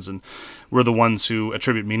sounds, and we're the ones who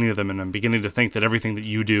attribute meaning to them, and I'm beginning to think that everything that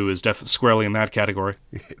you do is definitely squarely in that category.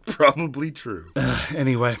 Probably true.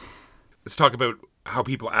 Anyway. Let's talk about how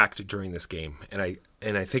people act during this game, and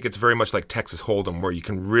I think it's very much like Texas Hold'em, where you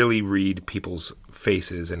can really read people's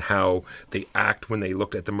faces and how they act when they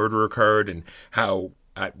looked at the murderer card, and how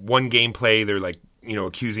at one gameplay they're like,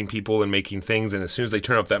 accusing people and making things, and as soon as they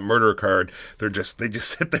turn up that murderer card, they just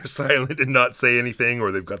sit there silent and not say anything,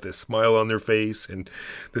 or they've got this smile on their face. And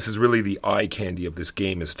this is really the eye candy of this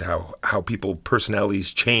game, is to how people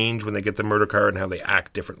personalities change when they get the murder card and how they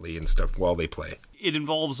act differently and stuff while they play. It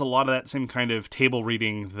involves a lot of that same kind of table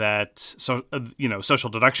reading that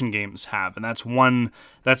social deduction games have, and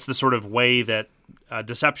that's the sort of way that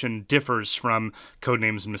Deception differs from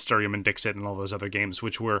Codenames and Mysterium and Dixit and all those other games,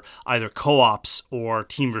 which were either co-ops or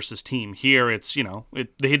team versus team. Here, it's the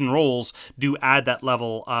hidden roles do add that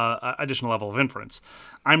additional level of inference.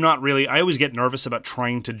 I always get nervous about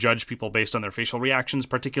trying to judge people based on their facial reactions,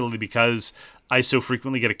 particularly because I so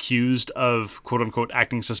frequently get accused of quote-unquote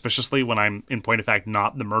acting suspiciously when I'm, in point of fact,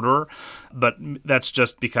 not the murderer. But that's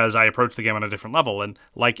just because I approach the game on a different level. And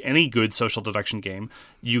like any good social deduction game,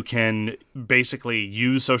 you can basically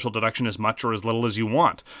use social deduction as much or as little as you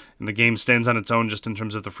want. And the game stands on its own just in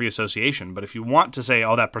terms of the free association. But if you want to say,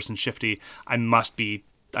 oh, that person's shifty, I must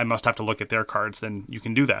have to look at their cards, then you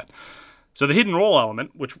can do that. So the hidden role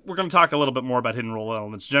element, which we're going to talk a little bit more about hidden role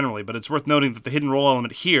elements generally, but it's worth noting that the hidden role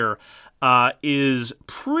element here is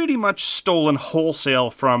pretty much stolen wholesale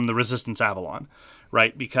from the Resistance Avalon,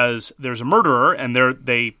 right? Because there's a murderer and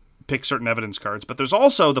they pick certain evidence cards, but there's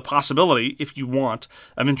also the possibility, if you want,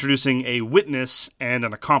 of introducing a witness and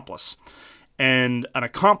an accomplice. And an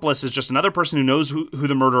accomplice is just another person who knows who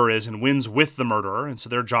the murderer is and wins with the murderer, and so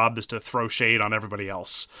their job is to throw shade on everybody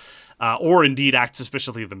else. Or indeed act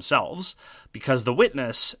suspiciously themselves, because the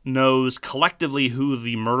witness knows collectively who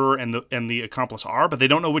the murderer and the accomplice are, but they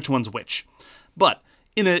don't know which one's which. But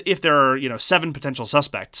if there are 7 potential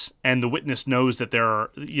suspects, and the witness knows that there are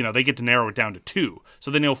they get to narrow it down to 2, so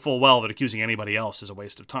they know full well that accusing anybody else is a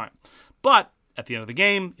waste of time. But at the end of the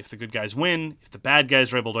game, if the good guys win, if the bad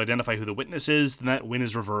guys are able to identify who the witness is, then that win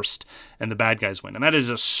is reversed and the bad guys win, and that is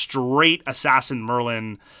a straight Assassin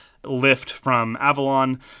Merlin lift from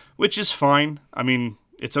Avalon, which is fine. I mean,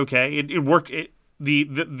 it's okay.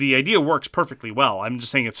 The idea works perfectly well. I'm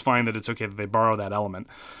just saying it's fine that it's okay that they borrow that element.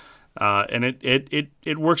 And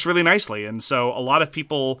it works really nicely. And so a lot of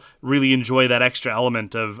people really enjoy that extra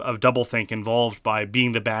element of doublethink involved by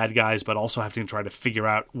being the bad guys, but also having to try to figure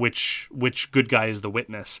out which good guy is the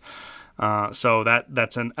witness. So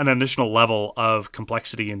that's an additional level of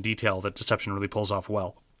complexity and detail that Deception really pulls off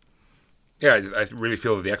well. Yeah, I really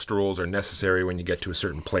feel that the extra rolls are necessary when you get to a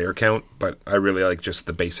certain player count, but I really like just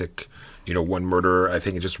the basic, one murderer. I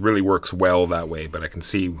think it just really works well that way, but I can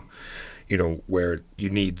see, where you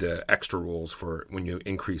need the extra rolls for when you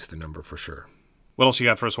increase the number for sure. What else you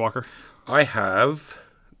got for us, Walker? I have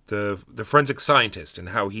the forensic scientist and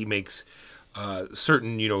how he makes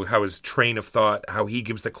certain, how his train of thought, how he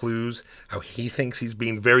gives the clues, how he thinks he's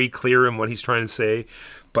being very clear in what he's trying to say,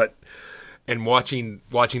 and watching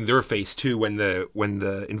their face too when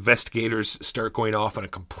the investigators start going off on a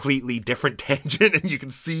completely different tangent, and you can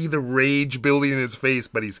see the rage building in his face,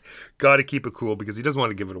 but he's got to keep it cool because he doesn't want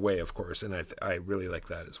to give it away, of course, and I really like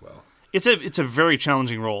that as well. It's a very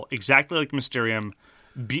challenging role, exactly like Mysterium.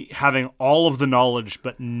 Having all of the knowledge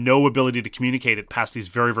but no ability to communicate it past these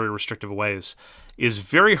very, very restrictive ways is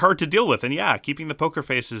very hard to deal with, and yeah, keeping the poker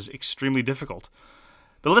face is extremely difficult.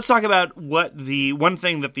 But let's talk about what the one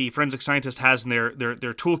thing that the forensic scientist has in their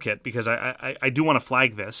toolkit, because I do want to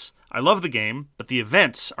flag this. I love the game, but the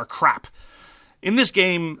events are crap. In this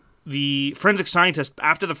game, the forensic scientist,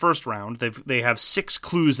 after the first round, they have 6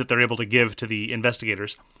 clues that they're able to give to the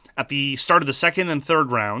investigators. At the start of the second and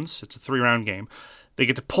third rounds, it's a 3-round game, they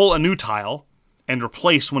get to pull a new tile and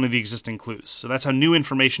replace one of the existing clues. So that's how new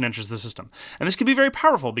information enters the system. And this can be very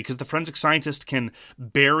powerful because the forensic scientist can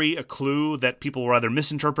bury a clue that people were either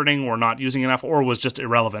misinterpreting or not using enough, or was just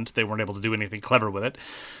irrelevant. They weren't able to do anything clever with it.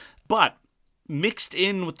 But mixed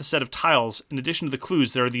in with the set of tiles, in addition to the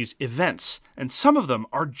clues, there are these events, and some of them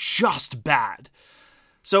are just bad.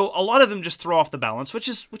 So a lot of them just throw off the balance, which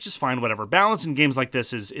is fine, whatever. Balance in games like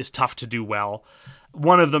this is tough to do well.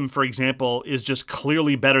 One of them, for example, is just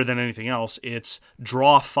clearly better than anything else. It's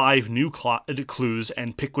draw 5 new clues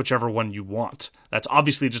and pick whichever one you want. That's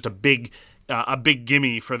obviously just a big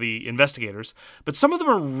gimme for the investigators. But some of them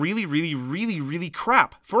are really, really, really, really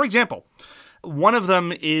crap. For example, one of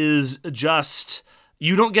them is just,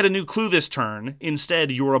 you don't get a new clue this turn.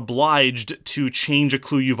 Instead, you're obliged to change a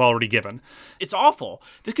clue you've already given. It's awful.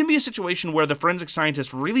 This can be a situation where the forensic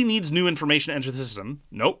scientist really needs new information to enter the system.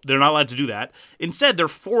 Nope, they're not allowed to do that. Instead, they're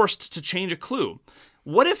forced to change a clue.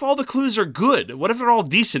 What if all the clues are good? What if they're all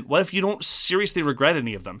decent? What if you don't seriously regret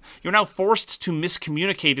any of them? You're now forced to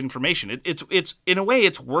miscommunicate information. It's in a way,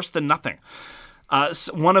 it's worse than nothing.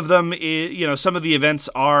 One of them is, some of the events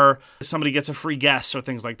are somebody gets a free guess or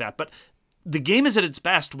things like that. But the game is at its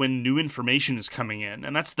best when new information is coming in,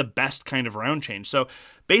 and that's the best kind of round change. So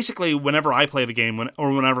basically, whenever I play the game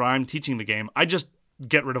or whenever I'm teaching the game, I just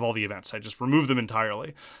get rid of all the events. I just remove them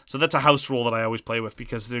entirely. So that's a house rule that I always play with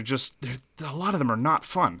because a lot of them are not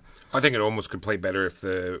fun. I think it almost could play better if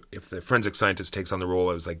the forensic scientist takes on the role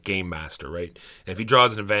as like game master, right? And if he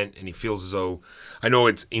draws an event and he feels as though, I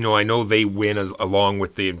know they win along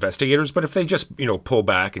with the investigators, but if they just pull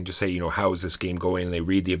back and just say, how is this game going, and they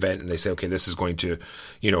read the event and they say, okay, this is going to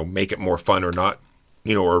make it more fun or not,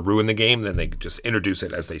 or ruin the game, then they just introduce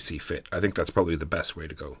it as they see fit. I think that's probably the best way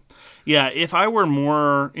to go. Yeah, if I were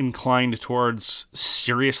more inclined towards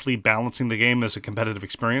seriously balancing the game as a competitive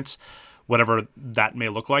experience, whatever that may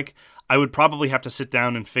look like, I would probably have to sit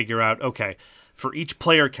down and figure out, okay, for each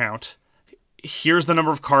player count, here's the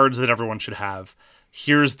number of cards that everyone should have.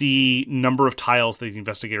 Here's the number of tiles that the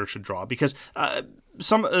investigator should draw. Because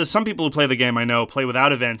some people who play the game, I know, play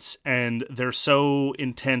without events, and they're so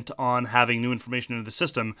intent on having new information into the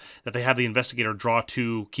system that they have the investigator draw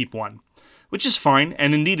 2, keep 1. Which is fine,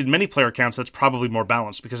 and indeed in many player counts that's probably more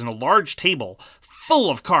balanced, because in a large table full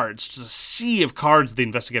of cards, just a sea of cards the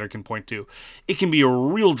investigator can point to, it can be a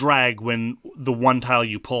real drag when the one tile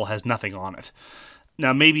you pull has nothing on it.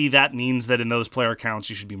 Now, maybe that means that in those player counts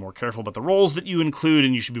you should be more careful about the rolls that you include,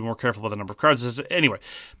 and you should be more careful about the number of cards. Anyway,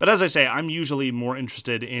 but as I say, I'm usually more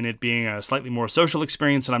interested in it being a slightly more social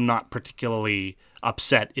experience, and I'm not particularly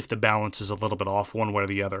upset if the balance is a little bit off one way or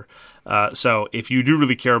the other. So if you do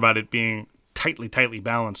really care about it being tightly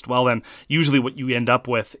balanced, well then, usually what you end up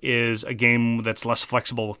with is a game that's less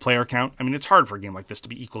flexible with player count. I mean, it's hard for a game like this to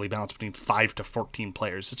be equally balanced between 5 to 14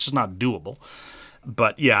 players. It's just not doable.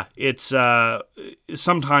 But yeah, it's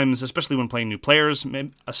sometimes, especially when playing new players,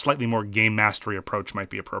 a slightly more game mastery approach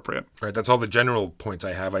might be appropriate. All right, that's all the general points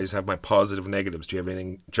I have. I just have my positive negatives. Do you have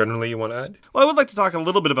anything generally you want to add? Well, I would like to talk a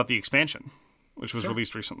little bit about the expansion, which was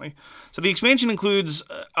released recently. So the expansion includes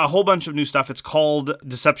a whole bunch of new stuff. It's called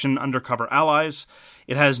Deception Undercover Allies.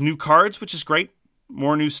 It has new cards, which is great.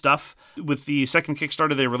 More new stuff. With the second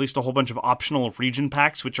Kickstarter, they released a whole bunch of optional region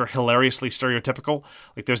packs, which are hilariously stereotypical.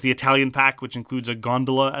 Like there's the Italian pack, which includes a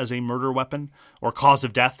gondola as a murder weapon, or cause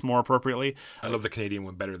of death, more appropriately. I love the Canadian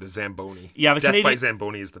one better, the Zamboni. Yeah, Death by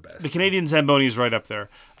Zamboni is the best. The Canadian Zamboni is right up there.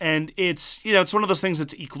 And it's one of those things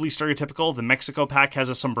that's equally stereotypical. The Mexico pack has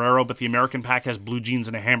a sombrero, but the American pack has blue jeans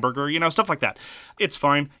and a hamburger, stuff like that. It's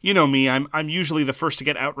fine. You know me, I'm usually the first to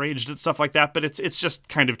get outraged at stuff like that, but it's just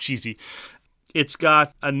kind of cheesy. It's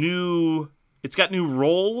got new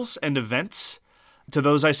roles and events. To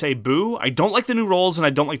those I say boo. I don't like the new roles and I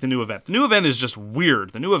don't like the new event. The new event is just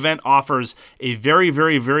weird. The new event offers a very,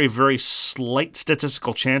 very, very, very slight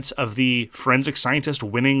statistical chance of the forensic scientist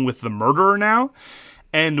winning with the murderer now.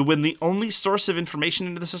 And when the only source of information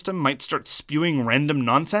into the system might start spewing random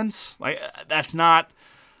nonsense, that's not.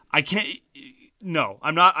 I can't. No,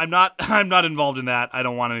 I'm not involved in that. I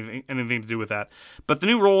don't want anything to do with that. But the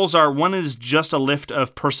new roles are, one is just a lift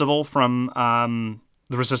of Percival from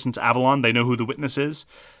the Resistance Avalon. They know who the witness is.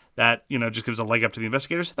 That, just gives a leg up to the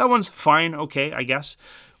investigators. That one's fine, okay, I guess.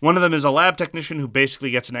 One of them is a lab technician who basically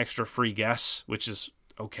gets an extra free guess, which is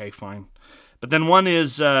okay, fine. But then one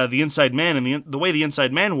is the Inside Man, and the way the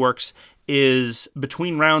Inside Man works is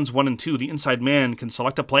between rounds 1 and 2, the Inside Man can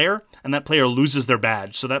select a player, and that player loses their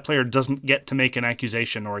badge, so that player doesn't get to make an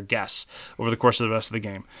accusation or a guess over the course of the rest of the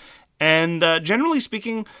game. And generally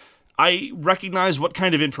speaking, I recognize what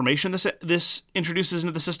kind of information this introduces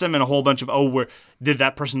into the system, and a whole bunch of, did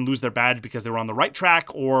that person lose their badge because they were on the right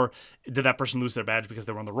track, or did that person lose their badge because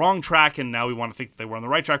they were on the wrong track, and now we want to think that they were on the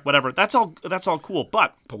right track, whatever. That's all cool,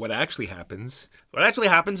 but what actually happens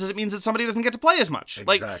is it means that somebody doesn't get to play as much.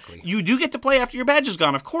 Exactly. Like, you do get to play after your badge is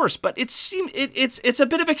gone, of course, but it's a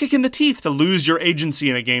bit of a kick in the teeth to lose your agency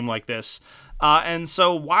in a game like this. And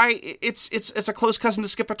so why it's a close cousin to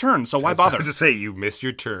skip a turn. So why bother? I was about to say, you missed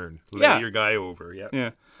your turn. Lay your guy over.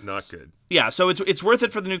 Yeah. Not good. Yeah. So it's worth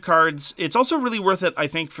it for the new cards. It's also really worth it, I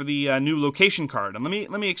think, for the new location card. And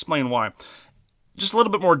let me explain why. Just a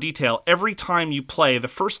little bit more detail. Every time you play, the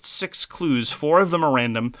first 6 clues, 4 of them are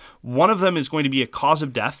random. 1 of them is going to be a cause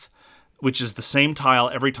of death, which is the same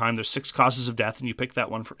tile every time. There's 6 causes of death, and you pick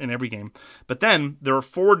that one in every game. But then there are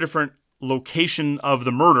 4 different location of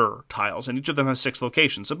the murder tiles, and each of them has 6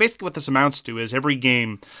 locations. So basically what this amounts to is every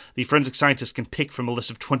game, the forensic scientist can pick from a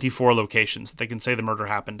list of 24 locations that they can say the murder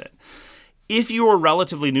happened in. If you are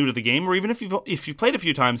relatively new to the game, or even if you've played a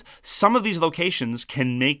few times, some of these locations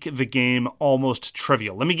can make the game almost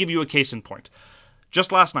trivial. Let me give you a case in point.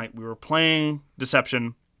 Just last night, we were playing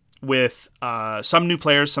Deception with some new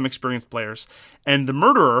players, some experienced players, and the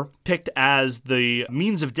murderer picked as the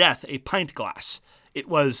means of death a pint glass. It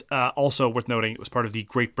was also worth noting it was part of the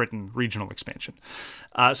Great Britain regional expansion.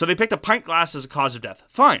 So they picked a pint glass as a cause of death.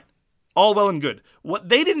 Fine. All well and good. What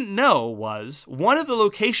they didn't know was one of the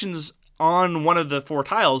locations on one of the 4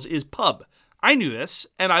 tiles is pub. I knew this,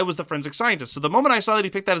 and I was the forensic scientist. So the moment I saw that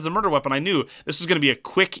he picked that as a murder weapon, I knew this was going to be a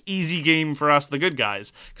quick, easy game for us, the good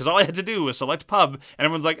guys. Because all I had to do was select pub, and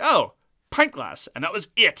everyone's like, oh, pint glass. And that was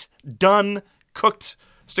it. Done. Cooked.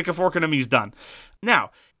 Stick a fork in him, he's done.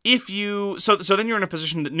 Now, if you so then you're in a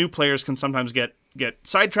position that new players can sometimes get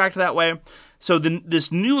sidetracked that way. So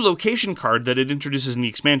this new location card that it introduces in the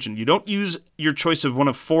expansion, you don't use your choice of one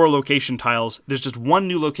of 4 location tiles. There's just one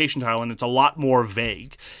new location tile, and it's a lot more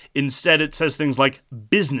vague. Instead, it says things like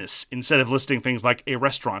business instead of listing things like a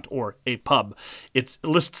restaurant or a pub. It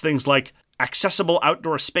lists things like accessible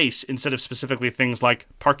outdoor space instead of specifically things like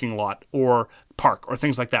parking lot or park or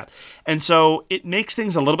things like that. And so it makes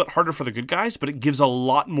things a little bit harder for the good guys, but it gives a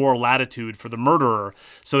lot more latitude for the murderer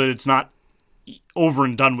so that it's not over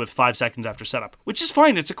and done with 5 seconds after setup, which is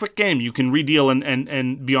fine. It's a quick game. You can redeal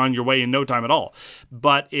and be on your way in no time at all.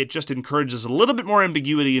 But it just encourages a little bit more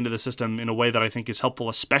ambiguity into the system in a way that I think is helpful,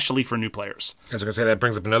 especially for new players. I was going to say, that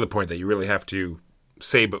brings up another point that you really have to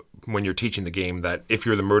say, but when you're teaching the game, that if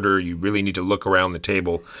you're the murderer, you really need to look around the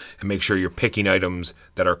table and make sure you're picking items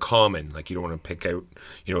that are common. Like, you don't want to pick out,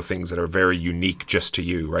 things that are very unique just to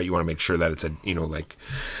you, right? You want to make sure that it's like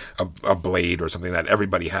a blade or something that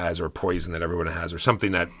everybody has, or poison that everyone has, or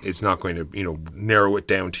something that is not going to, narrow it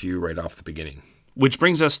down to you right off the beginning. Which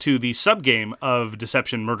brings us to the sub-game of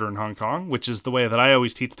Deception Murder in Hong Kong, which is the way that I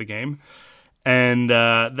always teach the game. And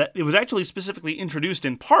that it was actually specifically introduced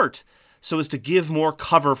in part so as to give more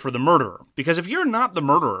cover for the murderer. Because if you're not the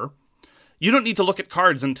murderer, you don't need to look at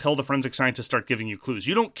cards until the forensic scientists start giving you clues.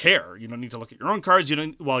 You don't care. You don't need to look at your own cards.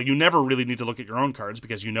 You never really need to look at your own cards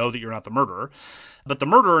because you know that you're not the murderer. But the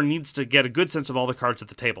murderer needs to get a good sense of all the cards at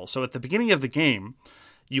the table. So at the beginning of the game,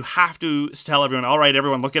 you have to tell everyone, all right,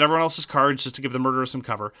 everyone, look at everyone else's cards just to give the murderer some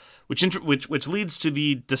cover, which leads to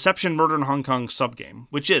the Deception Murder in Hong Kong subgame,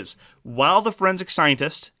 which is, while the forensic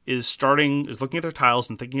scientist is looking at their tiles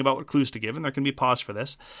and thinking about what clues to give, and there can be pause for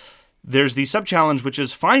this, there's the sub-challenge, which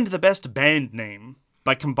is find the best band name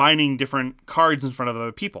by combining different cards in front of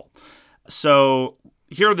other people. So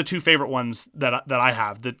here are the 2 favorite ones that I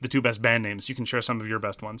have, the 2 best band names. You can share some of your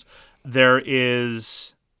best ones. There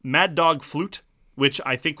is Mad Dog Flute, which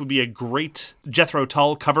I think would be a great Jethro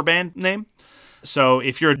Tull cover band name. So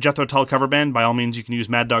if you're a Jethro Tull cover band, by all means, you can use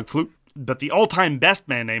Mad Dog Flute. But the all-time best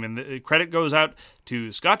band name, and the credit goes out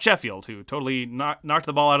to Scott Sheffield, who totally knocked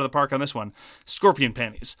the ball out of the park on this one, Scorpion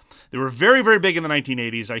Panties. They were very, very big in the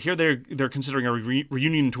 1980s. I hear they're considering a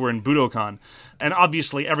reunion tour in Budokan. And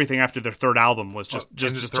obviously everything after their 3rd album was just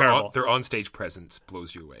terrible. Their on-stage presence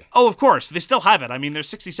blows you away. Oh, of course. They still have it. I mean, they're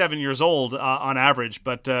 67 years old on average,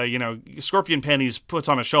 but, Scorpion Panties puts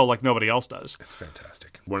on a show like nobody else does. It's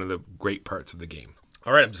fantastic. One of the great parts of the game.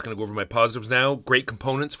 All right, I'm just going to go over my positives now. Great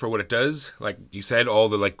components for what it does. Like you said, all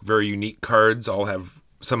the very unique cards all have,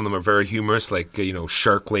 some of them are very humorous, like,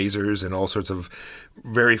 shark lasers and all sorts of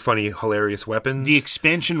very funny, hilarious weapons. The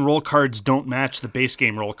expansion roll cards don't match the base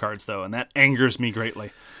game roll cards, though, and that angers me greatly.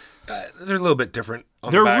 They're a little bit different.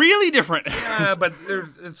 on They're the back. really different. Yeah, but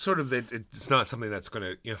it's sort of it's not something that's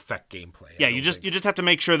going to affect gameplay. Yeah, you just have to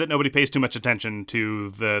make sure that nobody pays too much attention to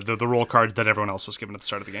the roll cards that everyone else was given at the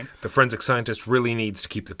start of the game. The forensic scientist really needs to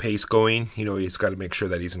keep the pace going. He's got to make sure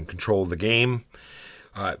that he's in control of the game.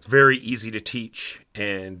 Very easy to teach,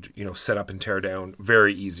 and set up and tear down.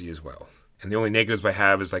 Very easy as well. And the only negatives I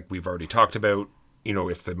have is like we've already talked about.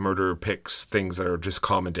 If the murderer picks things that are just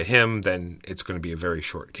common to him, then it's going to be a very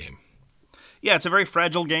short game. Yeah, it's a very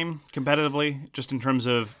fragile game competitively, just in terms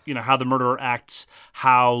of, how the murderer acts,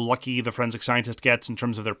 how lucky the forensic scientist gets in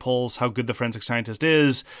terms of their pulls, how good the forensic scientist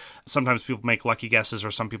is. Sometimes people make lucky guesses,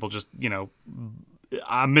 or some people just,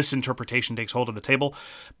 a misinterpretation takes hold of the table.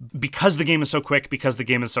 Because the game is so quick, because the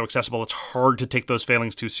game is so accessible, it's hard to take those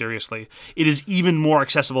failings too seriously. It is even more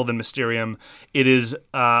accessible than Mysterium. It is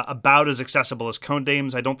about as accessible as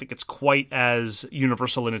Codenames. I don't think it's quite as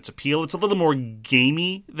universal in its appeal. It's a little more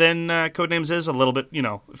gamey than Codenames is, a little bit,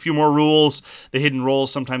 a few more rules. The hidden roles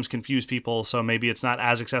sometimes confuse people, so maybe it's not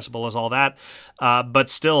as accessible as all that. But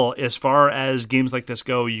still, as far as games like this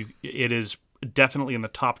go, it is definitely in the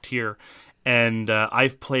top tier. And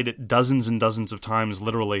I've played it dozens and dozens of times,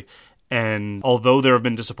 literally. And although there have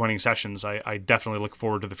been disappointing sessions, I definitely look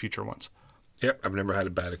forward to the future ones. Yep, I've never had a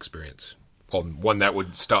bad experience. Well, one that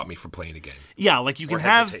would stop me from playing again. Yeah, like you can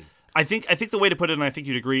have... I think the way to put it, and I think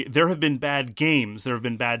you'd agree, there have been bad games, there have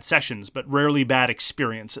been bad sessions, but rarely bad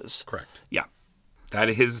experiences. Correct. Yeah. That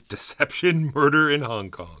is Deception Murder in Hong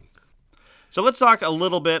Kong. So let's talk a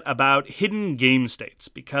little bit about hidden game states,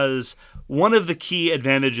 because one of the key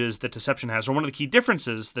advantages that Deception has, or one of the key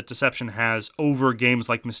differences that Deception has over games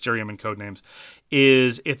like Mysterium and Codenames,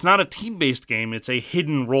 is it's not a team-based game, it's a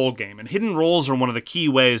hidden role game. And hidden roles are one of the key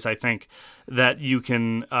ways, I think, that you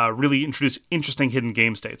can really introduce interesting hidden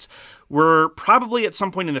game states. We're probably at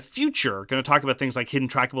some point in the future going to talk about things like hidden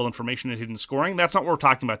trackable information and hidden scoring. That's not what we're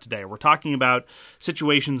talking about today. We're talking about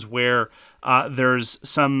situations where there's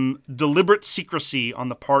some deliberate secrecy on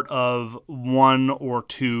the part of one or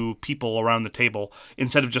two people around the table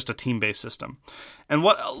instead of just a team-based system. And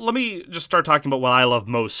let me just start talking about what I love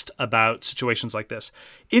most about situations like this.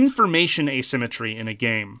 Information asymmetry in a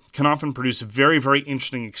game can often produce very, very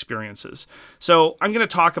interesting experiences. So I'm going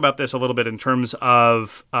to talk about this a little bit in terms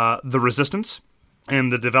of the Resistance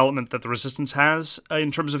and the development that the Resistance has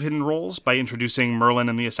in terms of hidden roles by introducing Merlin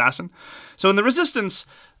and the Assassin. So in the Resistance,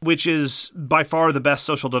 which is by far the best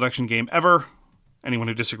social deduction game ever, anyone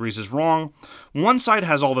who disagrees is wrong, one side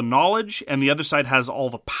has all the knowledge and the other side has all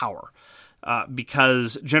the power.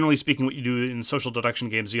 Because generally speaking, what you do in social deduction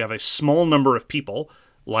games, you have a small number of people,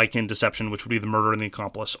 like in Deception, which would be the murderer and the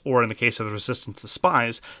accomplice, or in the case of the Resistance, the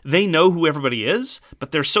spies. They know who everybody is,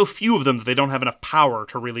 but there's so few of them that they don't have enough power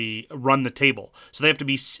to really run the table. So they have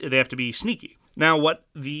to be sneaky. Now, what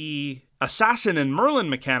the Assassin and Merlin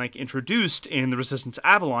mechanic introduced in the Resistance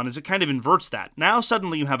Avalon is it kind of inverts that. Now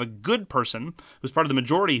suddenly you have a good person who's part of the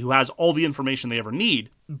majority who has all the information they ever need,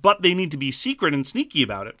 but they need to be secret and sneaky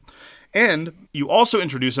about it. And you also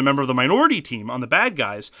introduce a member of the minority team on the bad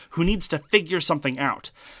guys who needs to figure something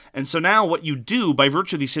out. And so now what you do by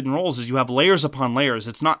virtue of these hidden roles is you have layers upon layers.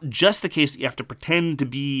 It's not just the case that you have to pretend to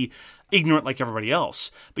be ignorant like everybody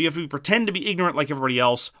else, but you have to pretend to be ignorant like everybody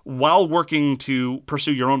else while working to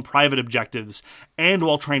pursue your own private objectives and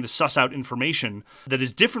while trying to suss out information that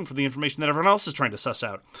is different from the information that everyone else is trying to suss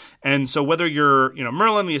out. And so whether you're,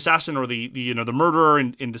 Merlin, the assassin, or the murderer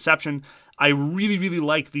in Deception, I really, really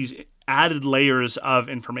like these added layers of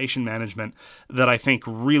information management that I think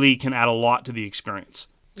really can add a lot to the experience.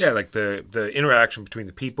 Yeah, like the interaction between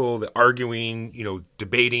the people, the arguing,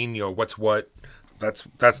 debating, what's what.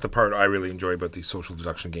 That's the part I really enjoy about these social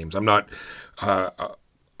deduction games. I'm not, I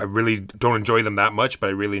really don't enjoy them that much, but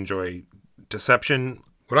I really enjoy Deception.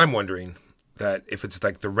 What I'm wondering, that if it's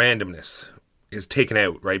like the randomness is taken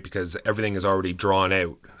out, right? Because everything is already drawn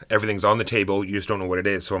out. Everything's on the table. You just don't know what it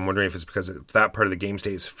is. So I'm wondering if it's because that part of the game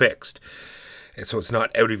stays fixed. And so it's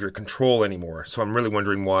not out of your control anymore. So I'm really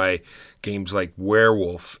wondering why games like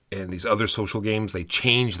Werewolf and these other social games, they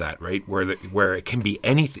change that, right? Where it can be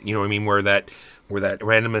anything, you know what I mean? Where that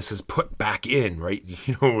randomness is put back in, right?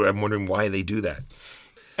 I'm wondering why they do that.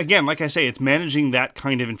 Again, like I say, it's managing that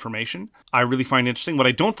kind of information I really find interesting. What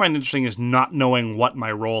I don't find interesting is not knowing what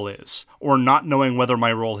my role is, or not knowing whether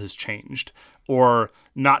my role has changed, or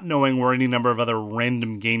not knowing where any number of other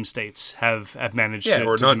random game states have managed to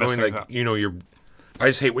or not mess knowing, up. I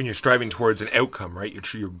just hate when you're striving towards an outcome, right?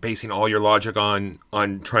 You're basing all your logic on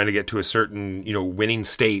trying to get to a certain, winning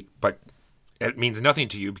state, but it means nothing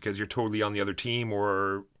to you because you're totally on the other team,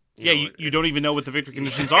 or... You don't even know what the victory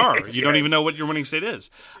conditions are. You don't even know what your winning state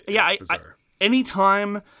is. It's bizarre.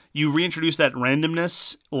 anytime you reintroduce that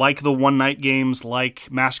randomness, like the one-night games,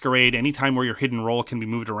 like Masquerade, anytime where your hidden role can be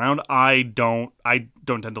moved around, I don't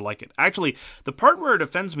tend to like it. Actually, the part where it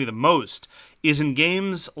offends me the most is in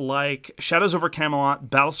games like Shadows over Camelot,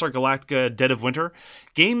 Battlestar Galactica, Dead of Winter,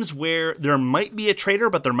 games where there might be a traitor,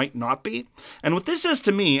 but there might not be. And what this says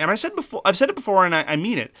to me, and I've said it before, and I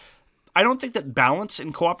mean it, I don't think that balance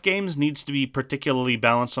in co-op games needs to be particularly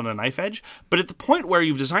balanced on a knife edge, but at the point where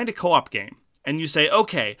you've designed a co-op game, and you say,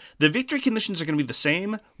 okay, the victory conditions are going to be the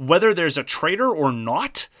same, whether there's a traitor or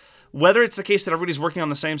not, whether it's the case that everybody's working on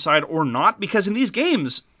the same side or not, because in these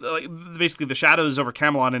games, basically the Shadows over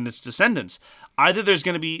Camelot and its descendants, either there's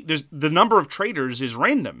the number of traitors is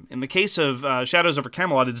random. In the case of Shadows over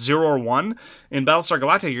Camelot, it's 0 or 1. In Battlestar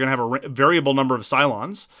Galactica, you're going to have a variable number of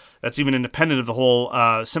Cylons. That's even independent of the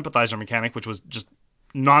whole sympathizer mechanic, which was just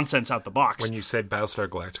nonsense out the box. When you said Battlestar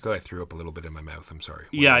Galactica, I threw up a little bit in my mouth. I'm sorry.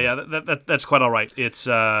 That's quite all right. It's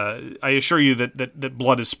I assure you that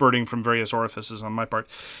blood is spurting from various orifices on my part.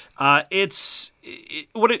 What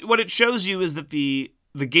it shows you is that the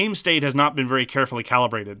game state has not been very carefully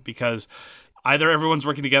calibrated, because either everyone's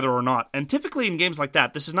working together or not. And typically in games like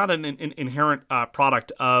that, this is not an inherent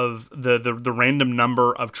product of the random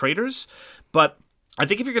number of traitors, but I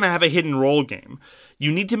think if you're going to have a hidden role game,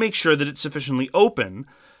 you need to make sure that it's sufficiently open,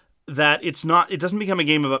 that it doesn't become a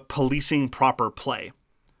game about policing proper play,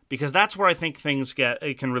 because that's where I think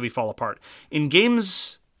it can really fall apart. In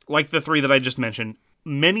games like the 3 that I just mentioned,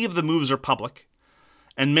 many of the moves are public,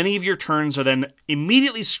 and many of your turns are then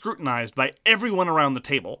immediately scrutinized by everyone around the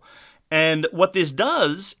table. And what this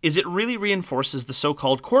does is it really reinforces the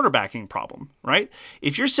so-called quarterbacking problem, right?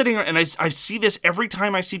 If you're sitting, and I see this every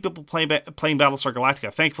time I see people playing Battlestar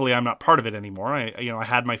Galactica. Thankfully, I'm not part of it anymore. I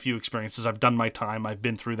had my few experiences. I've done my time. I've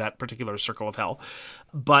been through that particular circle of hell.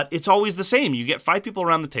 But it's always the same. You get 5 people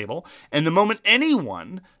around the table, and the moment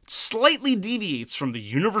anyone slightly deviates from the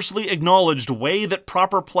universally acknowledged way that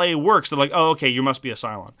proper play works, they're like, oh, okay, you must be a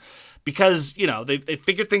Cylon. Because, they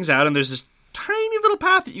figured things out, and there's this tiny little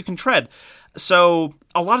path that you can tread. So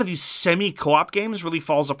a lot of these semi-co-op games really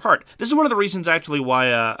falls apart. This is one of the reasons, actually, why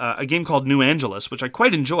a game called New Angeles, which I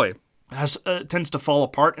quite enjoy, tends to fall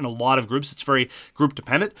apart in a lot of groups. It's very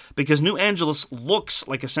group-dependent, because New Angeles looks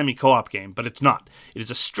like a semi-co-op game, but it's not. It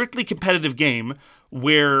is a strictly competitive game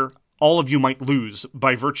where all of you might lose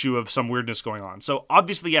by virtue of some weirdness going on. So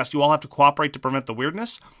obviously, yes, you all have to cooperate to prevent the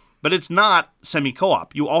weirdness, but it's not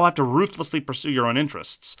semi-co-op. You all have to ruthlessly pursue your own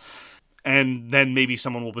interests. And then maybe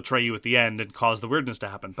someone will betray you at the end and cause the weirdness to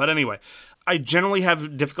happen. But anyway, I generally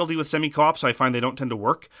have difficulty with semi-co-op, so I find they don't tend to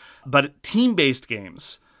work. But team-based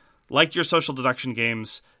games, like your social deduction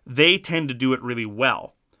games, they tend to do it really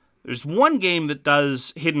well. There's one game that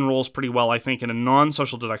does hidden roles pretty well, I think, in a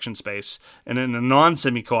non-social deduction space and in a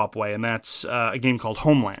non-semi-co-op way, and that's a game called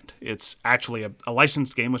Homeland. It's actually a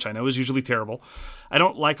licensed game, which I know is usually terrible. I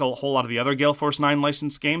don't like a whole lot of the other Gale Force 9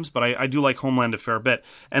 licensed games, but I do like Homeland a fair bit.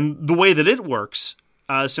 And the way that it works,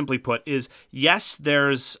 simply put, is yes,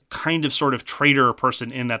 there's kind of sort of traitor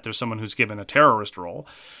person in that there's someone who's given a terrorist role,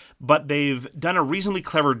 but they've done a reasonably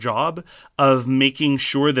clever job of making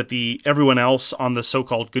sure that everyone else on the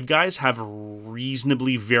so-called good guys have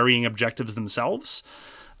reasonably varying objectives themselves.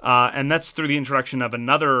 And that's through the introduction of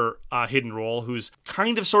another hidden role who's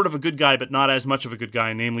kind of sort of a good guy, but not as much of a good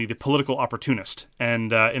guy, namely the political opportunist.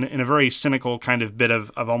 And in a very cynical kind of bit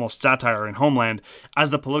of almost satire in Homeland, as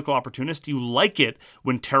the political opportunist, you like it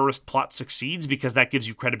when terrorist plot succeeds because that gives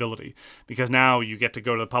you credibility. Because now you get to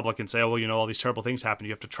go to the public and say, oh, well, all these terrible things happen.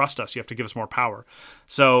 You have to trust us. You have to give us more power.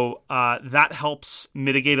 So that helps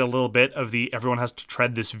mitigate a little bit of everyone has to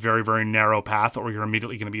tread this very, very narrow path or you're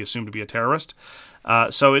immediately going to be assumed to be a terrorist.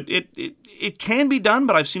 So it can be done,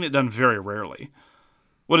 but I've seen it done very rarely.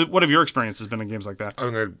 What have your experiences been in games like that?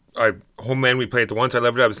 Homeland, we played it the once. I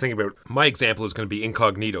loved it. I was thinking about my example is going to be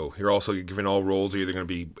Incognito. You're also given all roles. You're either going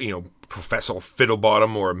to be, Professor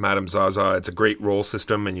Fiddlebottom or Madame Zaza. It's a great role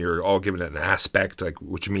system, and you're all given an aspect,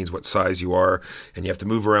 which means what size you are, and you have to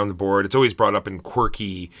move around the board. It's always brought up in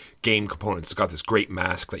quirky game components. It's got this great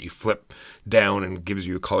mask that you flip down and gives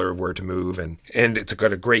you a color of where to move, and it's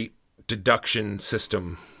got a great deduction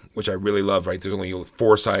system, which I really love, right? There's only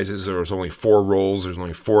 4 sizes, there's only 4 roles, there's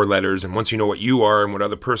only 4 letters, and once you know what you are and what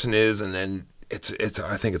other person is, and then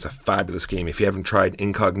I think it's a fabulous game. If you haven't tried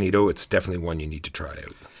Incognito, it's definitely one you need to try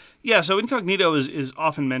out. Yeah, so Incognito is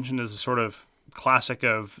often mentioned as a sort of classic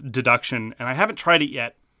of deduction, and I haven't tried it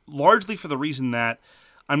yet, largely for the reason that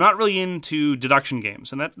I'm not really into deduction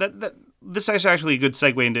games, and that this is actually a good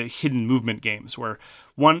segue into hidden movement games, where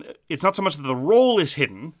one, it's not so much that the role is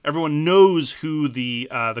hidden. Everyone knows who the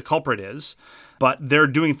culprit is, but they're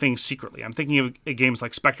doing things secretly. I'm thinking of games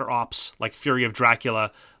like Spectre Ops, like Fury of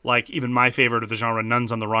Dracula, like even my favorite of the genre,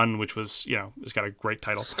 Nuns on the Run, which was, it's got a great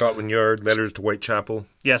title. Scotland Yard, Letters to Whitechapel.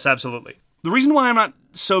 Yes, absolutely. The reason why I'm not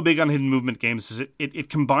so big on hidden movement games is it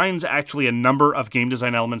combines actually a number of game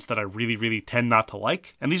design elements that I really, really tend not to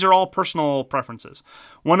like. And these are all personal preferences.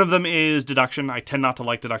 One of them is deduction. I tend not to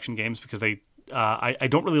like deduction games because I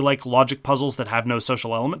don't really like logic puzzles that have no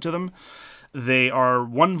social element to them. They are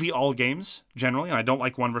 1v all games, generally, and I don't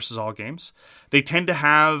like 1 versus all games. They tend to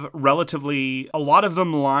have a lot of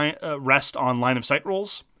them rest on line of sight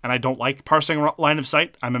rules, and I don't like parsing line of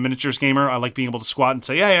sight. I'm a miniatures gamer. I like being able to squat and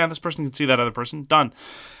say, yeah, this person can see that other person. Done.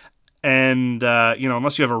 And,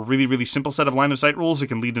 unless you have a really, really simple set of line of sight rules, it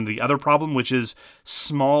can lead into the other problem, which is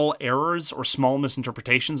small errors or small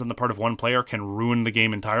misinterpretations on the part of one player can ruin the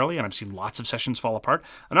game entirely, and I've seen lots of sessions fall apart.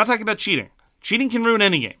 I'm not talking about cheating. Cheating can ruin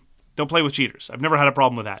any game. Don't play with cheaters. I've never had a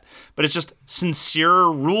problem with that. But it's just sincere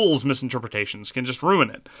rules misinterpretations can just ruin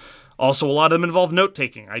it. Also, a lot of them involve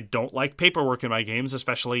note-taking. I don't like paperwork in my games,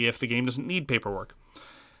 especially if the game doesn't need paperwork.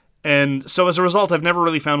 And so as a result, I've never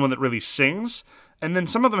really found one that really sings. And then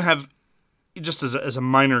some of them have, just as a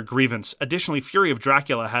minor grievance, additionally, Fury of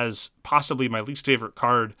Dracula has possibly my least favorite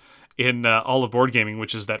card in all of board gaming,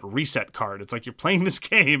 which is that reset card. It's like you're playing this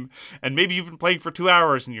game, and maybe you've been playing for 2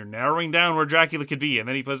 hours, and you're narrowing down where Dracula could be, and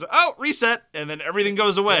then he plays, reset, and then everything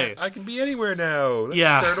goes away. Yeah, I can be anywhere now.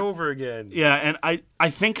 Let's start over again. Yeah, and I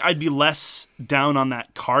think I'd be less down on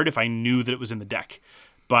that card if I knew that it was in the deck.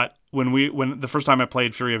 But when the first time I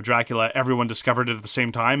played Fury of Dracula, everyone discovered it at the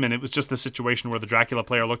same time, and it was just the situation where the Dracula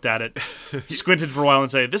player looked at it, squinted for a while, and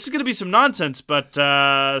said, "This is going to be some nonsense, but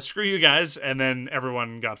screw you guys," and then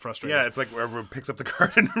everyone got frustrated. Yeah, it's like where everyone picks up the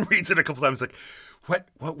card and reads it a couple times, like,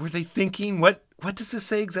 what were they thinking? What does this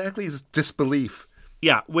say exactly? It's disbelief.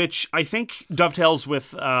 Yeah, which I think dovetails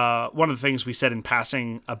with one of the things we said in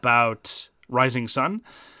passing about Rising Sun.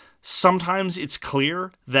 Sometimes it's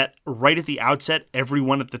clear that right at the outset,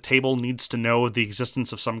 everyone at the table needs to know the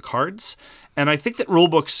existence of some cards. And I think that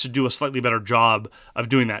rulebooks should do a slightly better job of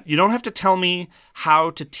doing that. You don't have to tell me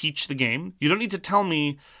how to teach the game. You don't need to tell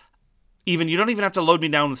me you don't even have to load me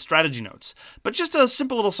down with strategy notes. But just a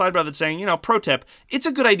simple little sidebar that's saying, pro tip, it's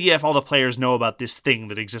a good idea if all the players know about this thing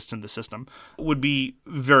that exists in the system, would be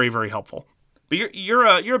very, very helpful. But you're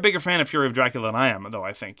a bigger fan of Fury of Dracula than I am, though.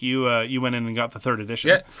 I think you went in and got the 3rd edition.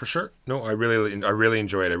 Yeah, for sure. No, I really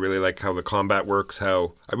enjoy it. I really like how the combat works. I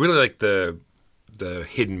really like the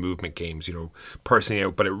hidden movement games. Parsing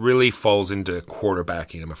out, but it really falls into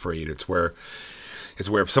quarterbacking. I'm afraid it's where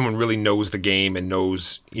if someone really knows the game and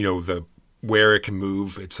knows where it can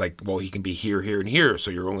move. It's like, well, he can be here, here, and here. So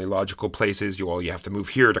your only logical places, you have to move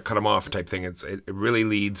here to cut him off, type thing. It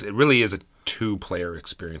really is a 2-player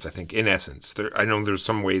experience, I think, in essence. I know there's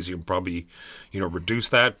some ways you can probably, reduce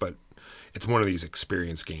that, but it's one of these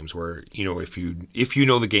experience games where, if you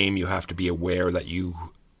know the game, you have to be aware that you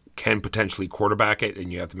can potentially quarterback it,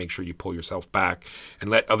 and you have to make sure you pull yourself back and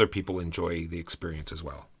let other people enjoy the experience as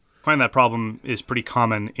well. I find that problem is pretty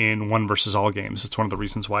common in 1 versus all games. It's one of the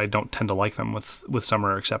reasons why I don't tend to like them, with some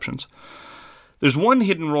rare exceptions. There's one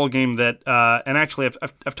hidden role game that, and actually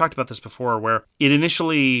I've talked about this before, where it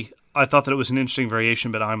initially I thought that it was an interesting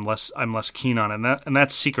variation, but I'm less keen on it, and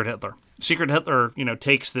that's Secret Hitler. Secret Hitler,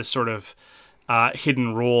 takes this sort of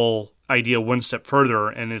hidden role idea one step further,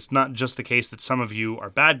 and it's not just the case that some of you are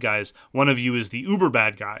bad guys. One of you is the uber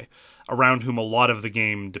bad guy, around whom a lot of the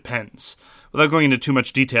game depends. Without going into too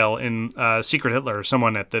much detail, in Secret Hitler,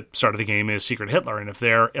 someone at the start of the game is Secret Hitler, and if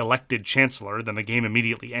they're elected chancellor, then the game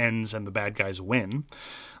immediately ends and the bad guys win.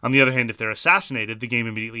 On the other hand, if they're assassinated, the game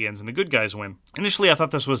immediately ends and the good guys win. Initially, I thought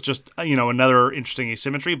this was just, another interesting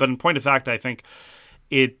asymmetry, but in point of fact, I think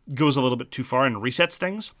it goes a little bit too far and resets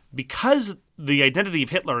things. Because the identity of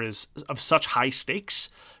Hitler is of such high stakes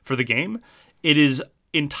for the game, it is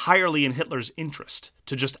entirely in Hitler's interest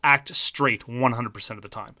to just act straight 100% of the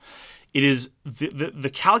time. It is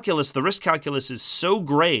the calculus, the risk calculus is so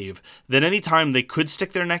grave that any time they could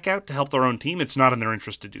stick their neck out to help their own team, it's not in their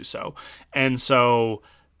interest to do so. And so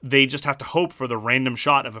they just have to hope for the random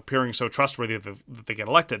shot of appearing so trustworthy that they get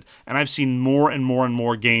elected. And I've seen more and more and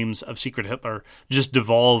more games of Secret Hitler just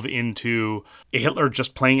devolve into a Hitler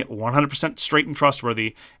just playing it 100% straight and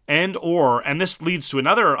trustworthy, and this leads to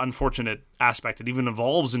another unfortunate aspect. It even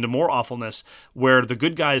evolves into more awfulness, where the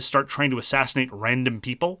good guys start trying to assassinate random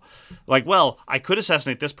people. Like, well, I could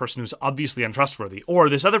assassinate this person who's obviously untrustworthy, or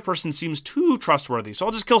this other person seems too trustworthy, so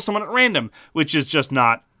I'll just kill someone at random, which is just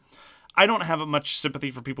not... I don't have much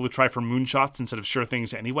sympathy for people who try for moonshots instead of sure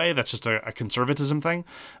things anyway. That's just a conservatism thing.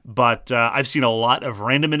 But I've seen a lot of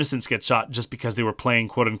random innocents get shot just because they were playing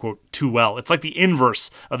quote-unquote too well. It's like the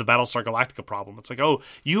inverse of the Battlestar Galactica problem. It's like, oh,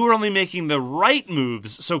 you were only making the right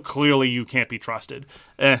moves, so clearly you can't be trusted.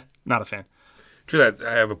 Not a fan. True that.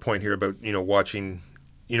 I have a point here about, watching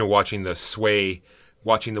the sway,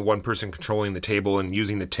 watching the one person controlling the table and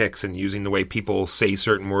using the tics and using the way people say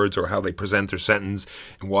certain words or how they present their sentence,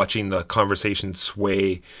 and watching the conversation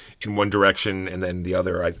sway in one direction and then the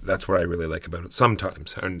other. That's what I really like about it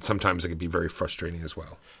sometimes. And sometimes it can be very frustrating as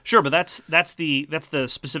well. Sure, but that's the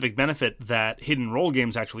specific benefit that hidden role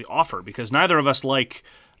games actually offer, because neither of us like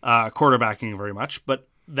quarterbacking very much, but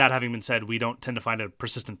that having been said, we don't tend to find a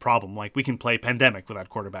persistent problem. Like, we can play Pandemic without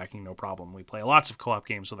quarterbacking, no problem. We play lots of co-op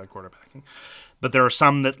games without quarterbacking. But there are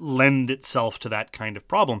some that lend itself to that kind of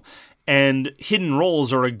problem. And hidden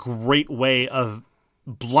roles are a great way of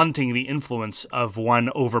blunting the influence of one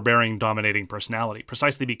overbearing, dominating personality,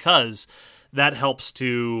 precisely because that helps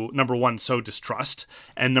to, number one, sow distrust,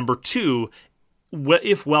 and number two,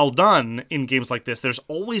 if well done in games like this, there's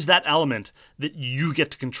always that element that you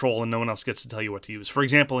get to control and no one else gets to tell you what to use. For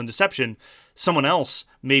example, in Deception, someone else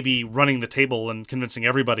may be running the table and convincing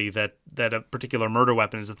everybody that a particular murder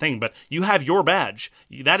weapon is a thing, but you have your badge.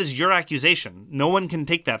 That is your accusation. No one can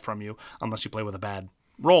take that from you unless you play with a bad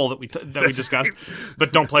roll that we discussed,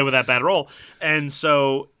 but don't play with that bad roll. And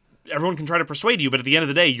so everyone can try to persuade you, but at the end of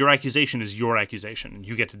the day, your accusation is your accusation, and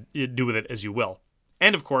you get to do with it as you will.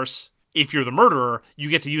 And of course, if you're the murderer, you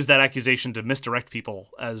get to use that accusation to misdirect people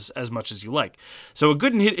as much as you like. So a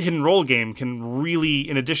good hidden role game can really,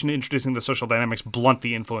 in addition to introducing the social dynamics, blunt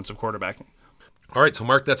the influence of quarterbacking. All right, so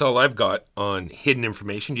Mark, that's all I've got on hidden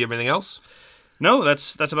information. Do you have anything else? No,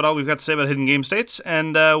 that's about all we've got to say about hidden game states.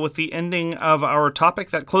 And with the ending of our topic,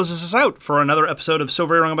 that closes us out for another episode of So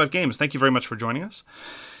Very Wrong About Games. Thank you very much for joining us.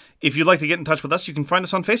 If you'd like to get in touch with us, you can find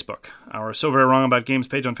us on Facebook. Our So Very Wrong About Games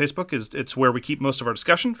page on Facebook it's where we keep most of our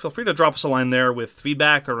discussion. Feel free to drop us a line there with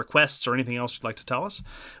feedback or requests or anything else you'd like to tell us.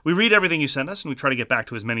 We read everything you send us, and we try to get back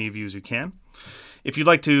to as many of you as you can. If you'd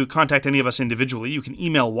like to contact any of us individually, you can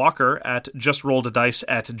email Walker at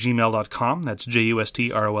justrolledadice@gmail.com. That's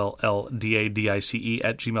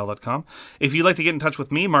JUSTROLLDADICE@gmail.com. If you'd like to get in touch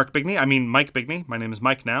with me, Mike Bigney. My name is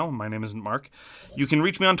Mike now. My name isn't Mark. You can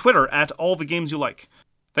reach me on Twitter at allthegamesyouLike.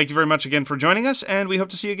 Thank you very much again for joining us, and we hope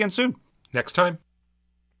to see you again soon. Next time.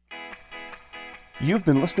 You've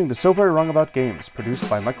been listening to So Very Wrong About Games, produced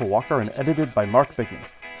by Michael Walker and edited by Mark Bigney.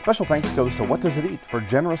 Special thanks goes to What Does It Eat for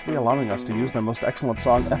generously allowing us to use their most excellent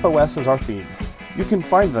song, FOS, as our theme. You can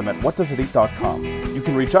find them at whatdoesiteat.com. You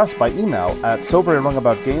can reach us by email at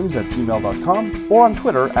soverywrongaboutgames@gmail.com or on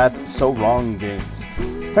Twitter at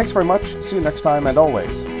SoWrongGames. Thanks very much, see you next time, and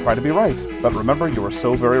always, try to be right, but remember you are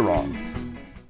so very wrong.